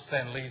 of course,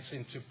 then leads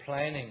into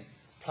planning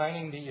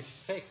the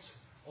effect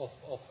of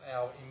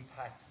our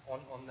impact on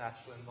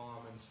natural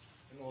environments,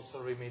 and also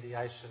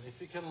remediation. If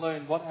we can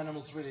learn what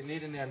animals really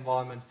need in the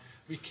environment,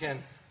 we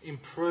can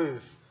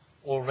improve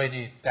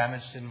already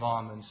damaged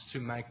environments to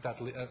make that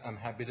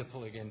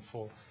habitable again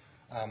for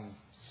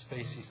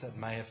species that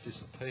may have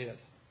disappeared.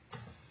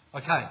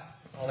 Okay,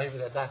 I'll leave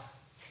it at that.